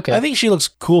game, Okay. I think she looks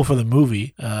cool for the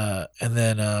movie. And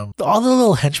then all the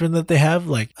little henchmen that they have,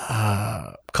 like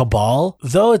Cabal,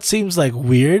 though it seems like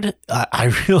weird, I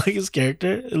really like his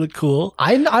character. It looked cool.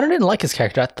 I didn't like his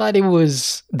character. I thought it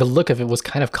was the look of it was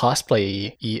kind of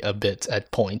cosplay-y a bit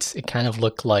at points. It kind of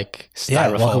looked like Yeah,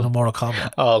 welcome to styrofoam. Mortal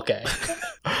Kombat. Oh, okay.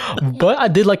 But I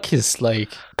did like his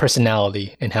like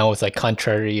personality and how it's like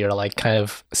contrary or like kind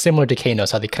of similar to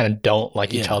Kano's, how they kind of don't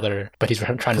like each Yeah. other, but he's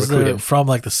trying to 'Cause recruit they're him. from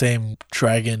like the same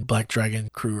Black Dragon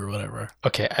crew or whatever.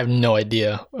 Okay, I have no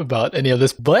idea about any of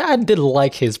this, but I did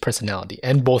like his personality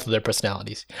and both of their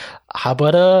personalities. How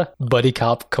about a buddy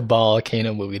cop Cabal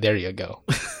Kano movie? There you go.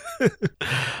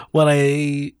 What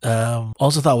I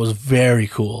also thought was very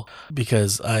cool,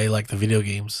 because I like the video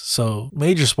games. So,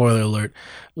 major spoiler alert,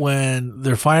 when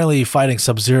they're finally fighting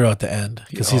Sub-Zero at the end,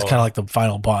 because he's Oh. kind of like the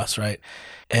final boss, right?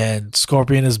 And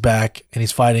Scorpion is back, and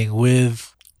he's fighting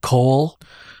with Cole.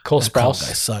 Cole That Cole Sprouse.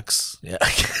 guy sucks. Yeah.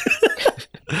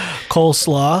 Cole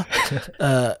Slaw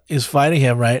is fighting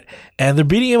him, right? And they're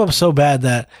beating him up so bad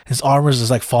that his armor is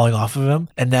like falling off of him,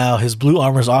 and now his blue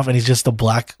armor's off, and he's just a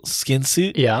black skin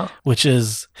suit. Yeah, Which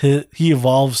is he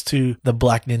evolves to the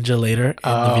Black Ninja later in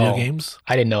the video Oh. games.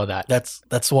 I didn't know that.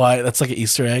 That's why that's like an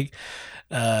Easter egg.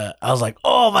 I was like,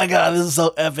 oh my god, this is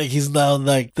so epic. He's now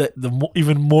like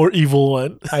even more evil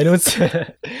one. I don't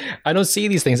I don't see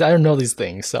these things. I don't know these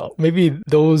things. So maybe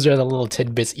those are the little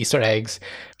tidbits, Easter eggs,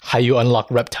 how you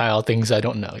unlock reptile things I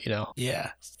don't know, you know.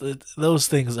 Yeah, those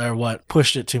things are what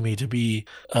pushed it to me to be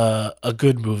a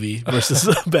good movie versus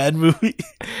a bad movie.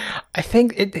 I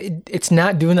think it's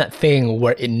not doing that thing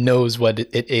where it knows what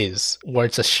it is, where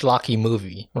it's a schlocky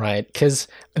movie, right? Because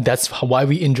that's why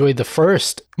we enjoyed the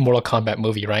first Mortal Kombat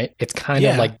movie, right? It's kind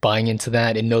of Yeah. like buying into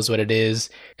that. It knows what it is.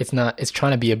 It's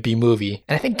trying to be a B movie.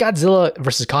 And I think Godzilla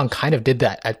versus Kong kind of did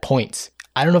that at points.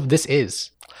 I don't know if this is.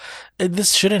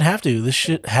 This shouldn't have to. This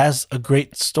shit has a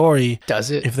great story. Does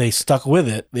it? If they stuck with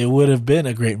it, it would have been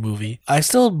a great movie. I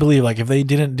still believe, like, if they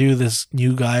didn't do this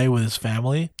new guy with his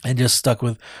family and just stuck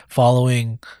with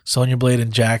following Sonya Blade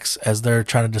and Jax as they're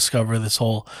trying to discover this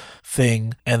whole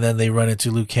thing, and then they run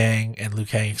into Liu Kang, and Liu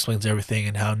Kang explains everything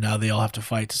and how now they all have to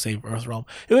fight to save Earthrealm,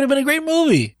 it would have been a great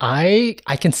movie. I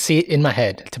can see it in my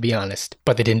head, to be honest,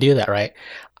 but they didn't do that, right?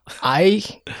 I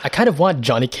kind of want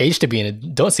Johnny Cage to be in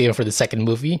it. Don't see him for the second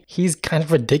movie. He's kind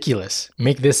of ridiculous.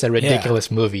 Make this a ridiculous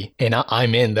movie, and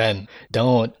I'm in. Then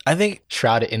don't I think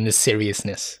shroud it in this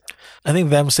seriousness.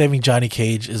 them saving Johnny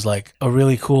Cage is like a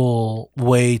really cool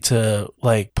way to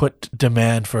like put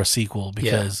demand for a sequel,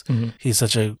 because he's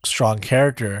such a strong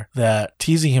character that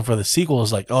teasing him for the sequel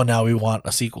is like, oh, now we want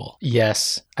a sequel.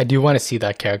 Yes, I do want to see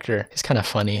that character. He's kind of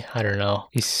funny. I don't know.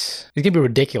 He's gonna be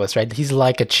ridiculous, right? He's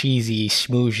like a cheesy,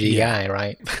 schmoozhy guy,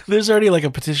 right? There's already like a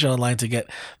petition online to get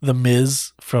The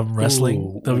Miz from wrestling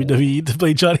Ooh. WWE to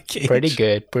play Johnny Cage. Pretty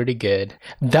good, pretty good.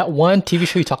 That one TV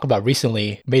show you talked about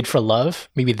recently, Made for Love,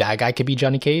 maybe that guy could be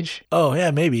Johnny Cage. Oh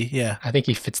yeah, maybe, yeah. I think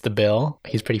he fits the bill.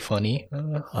 He's pretty funny.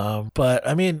 But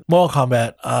I mean, Mortal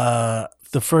Kombat.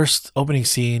 The first opening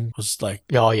scene was like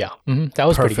Oh yeah, that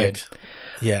was pretty good. perfect.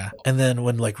 Yeah, and then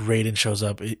when like Raiden shows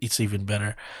up, it's even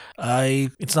better.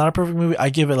 It's not a perfect movie. I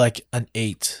give it like an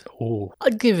 8. Ooh,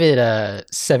 I'd give it a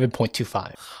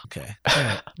 7.25. Okay.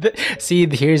 See,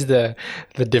 here's the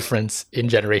difference in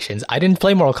generations. I didn't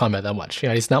play Mortal Kombat that much. You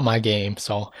know, it's not my game,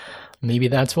 so maybe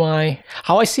that's why.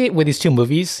 How I see it with these two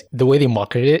movies, the way they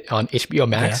marketed it on HBO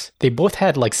Max, they both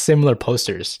had like similar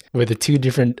posters with the two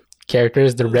different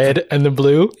characters, the red and the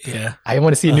blue. Yeah. I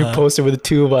want to see a new poster with the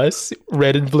two of us,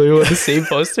 red and blue, on the same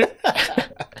poster.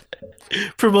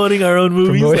 Promoting our own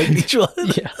movies, like Promoting- each one.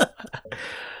 Yeah.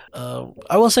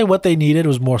 I will say what they needed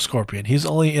was more Scorpion. He's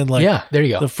only in like Yeah, there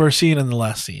you go. the first scene and the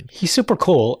last scene. He's super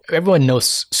cool. Everyone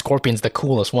knows Scorpion's the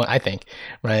coolest one, I think,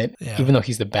 right? Yeah. Even though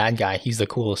he's the bad guy, he's the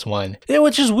coolest one. Yeah,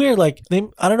 which is weird. Like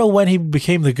I don't know when he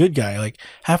became the good guy. Like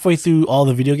halfway through all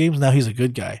the video games, now he's a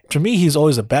good guy. To me, he's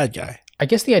always a bad guy. I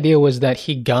guess the idea was that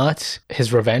he got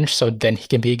his revenge, so then he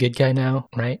can be a good guy now,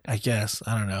 right? I guess.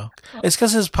 I don't know. It's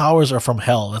because his powers are from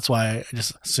hell. That's why I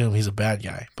just assume he's a bad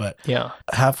guy. But Yeah.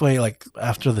 halfway, like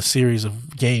after the series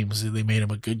of games, they made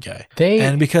him a good guy. They-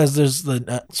 and because there's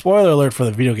the spoiler alert for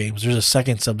the video games, there's a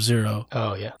second Sub-Zero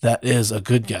Oh, yeah. that is a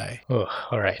good guy. Oh,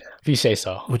 all right. if you say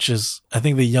so. which is, I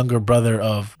think, the younger brother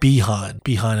of Bihan.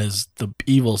 Bihan is the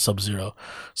evil Sub-Zero.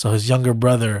 So his younger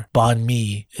brother, Ban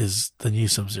Mi, is the new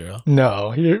Sub-Zero.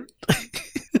 No,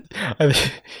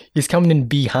 he's coming in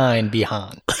behind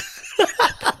Bihan.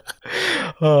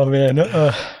 Oh man,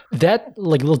 that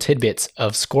like little tidbits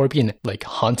of Scorpion like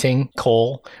haunting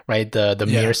Cole, right? The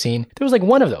mirror scene. There was like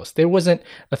one of those. There wasn't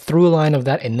a through line of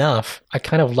that enough. I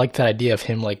kind of liked that idea of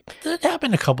him like. That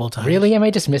happened a couple of times. Really? Am I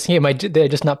just missing it? Did I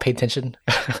just not pay attention?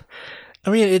 I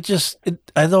mean,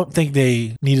 I don't think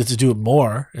they needed to do it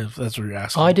more, if that's what you're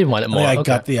asking. Oh, I did want it more. I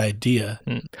got the idea.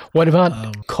 What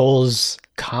about Cole's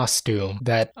costume?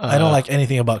 That I don't like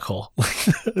anything about Cole.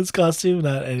 His costume,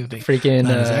 not anything. Freaking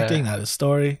not his acting, not his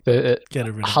story. The Get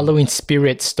rid of Halloween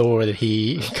spirit store that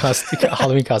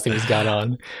Halloween costume he's got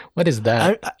on. What is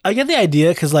that? I get the idea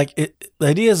because like the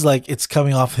idea is like it's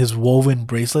coming off his woven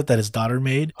bracelet that his daughter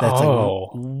made. That's like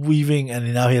weaving,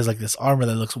 and now he has like this armor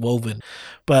that looks woven,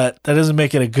 but that doesn't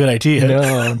make it a good idea.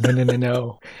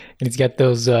 No. And he's got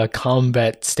those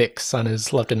combat sticks on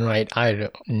his left and right. I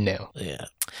don't know. Yeah.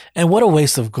 And what a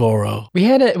waste of Goro. We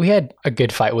had a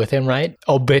good fight with him, right?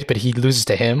 Oh, but he loses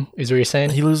to him, is what you're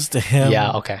saying? He loses to him.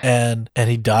 Yeah, okay. And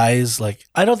he dies. Like,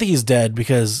 I don't think he's dead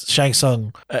because Shang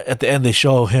Tsung, at the end, they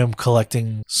show him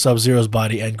collecting Sub-Zero's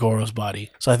body and Goro's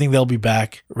body. So I think they'll be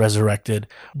back, resurrected.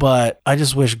 But I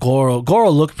just wish Goro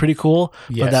looked pretty cool,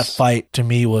 but that fight to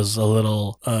me was a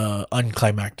little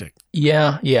unclimactic.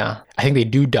 Yeah. I think they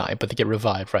do die, but they get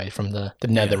revived, right, from the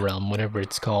nether realm, whatever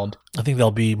it's called. I think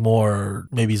they'll be more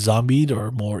maybe zombied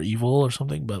or more evil or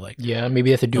something, but like maybe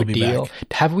they have to do a deal.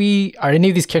 Are any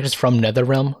of these characters from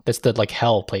Netherrealm? That's the like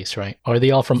hell place, right? Or are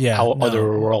they all from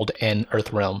Otherworld and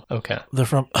Earthrealm? Okay. They're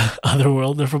from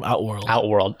Otherworld, they're from Outworld.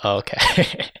 Outworld. Oh,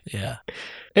 okay. Yeah.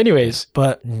 Anyways,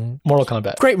 but Mortal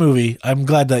Kombat. Great movie. I'm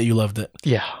glad that you loved it.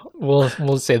 Yeah, we'll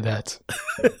say that.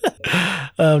 Do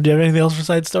you have anything else for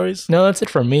side stories? No, that's it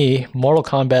for me. Mortal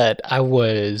Kombat, I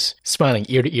was smiling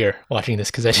ear to ear watching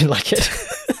this because I didn't like it.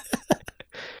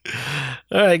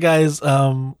 All right, guys.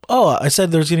 I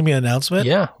said there's going to be an announcement.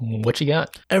 Yeah. What you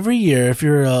got? Every year, if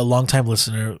you're a longtime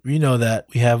listener, you know that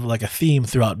we have like a theme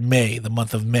throughout May, the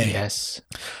month of May. Yes.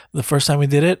 The first time we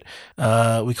did it,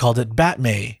 we called it Bat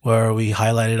May, where we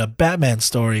highlighted a Batman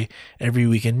story every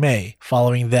week in May.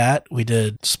 Following that, we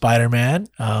did Spider-Man,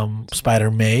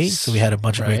 Spider May. So we had a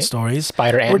bunch of great stories.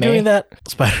 Spider-Ant We're doing that.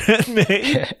 Spider-Ant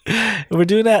May. We're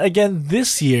doing that again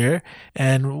this year.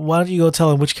 And why don't you go tell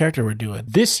them which character we're doing?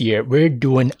 This year, we're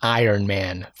doing Iron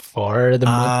Man for the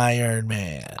Iron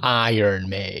Man. Iron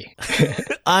May.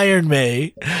 Iron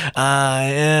May. I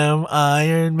am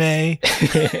Iron May.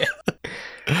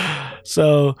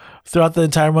 So throughout the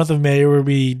entire month of May, we'll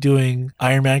be doing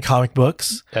Iron Man comic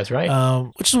books. That's right.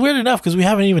 Which is weird enough because we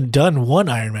haven't even done one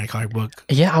Iron Man comic book.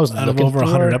 Yeah, I was out looking of over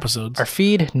 100 episodes. Our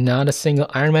feed, not a single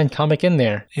Iron Man comic in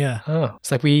there. Yeah. Oh,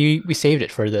 it's like we saved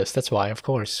it for this. That's why, of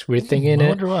course. We're thinking I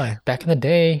wonder why. Back in the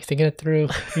day, thinking it through.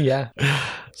 Yeah.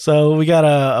 So we got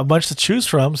a bunch to choose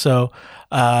from. So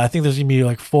I think there's going to be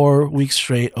like 4 weeks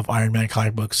straight of Iron Man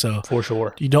comic books. So for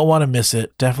sure. You don't want to miss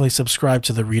it. Definitely subscribe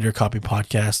to the Reader Copy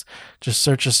Podcast. Just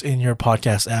search us in your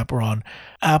podcast app. We're on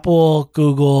Apple,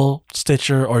 Google,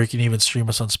 Stitcher, or you can even stream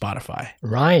us on Spotify.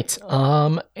 Right.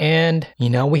 And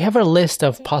we have a list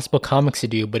of possible comics to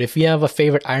do, but if you have a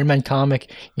favorite Iron Man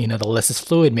comic, the list is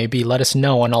fluid. Maybe let us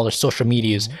know on all our social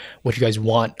medias what you guys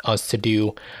want us to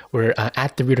do. We're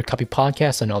at the Reader Copy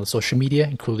Podcast on all the social media,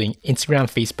 including Instagram,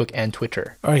 Facebook, and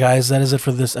Twitter. All right, guys, that is it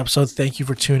for this episode. Thank you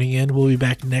for tuning in. We'll be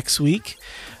back next week.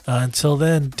 Until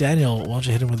then, Daniel, why don't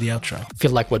you hit him with the outro? If you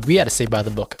like what we had to say by the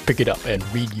book, pick it up and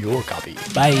read your copy.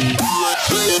 Bye.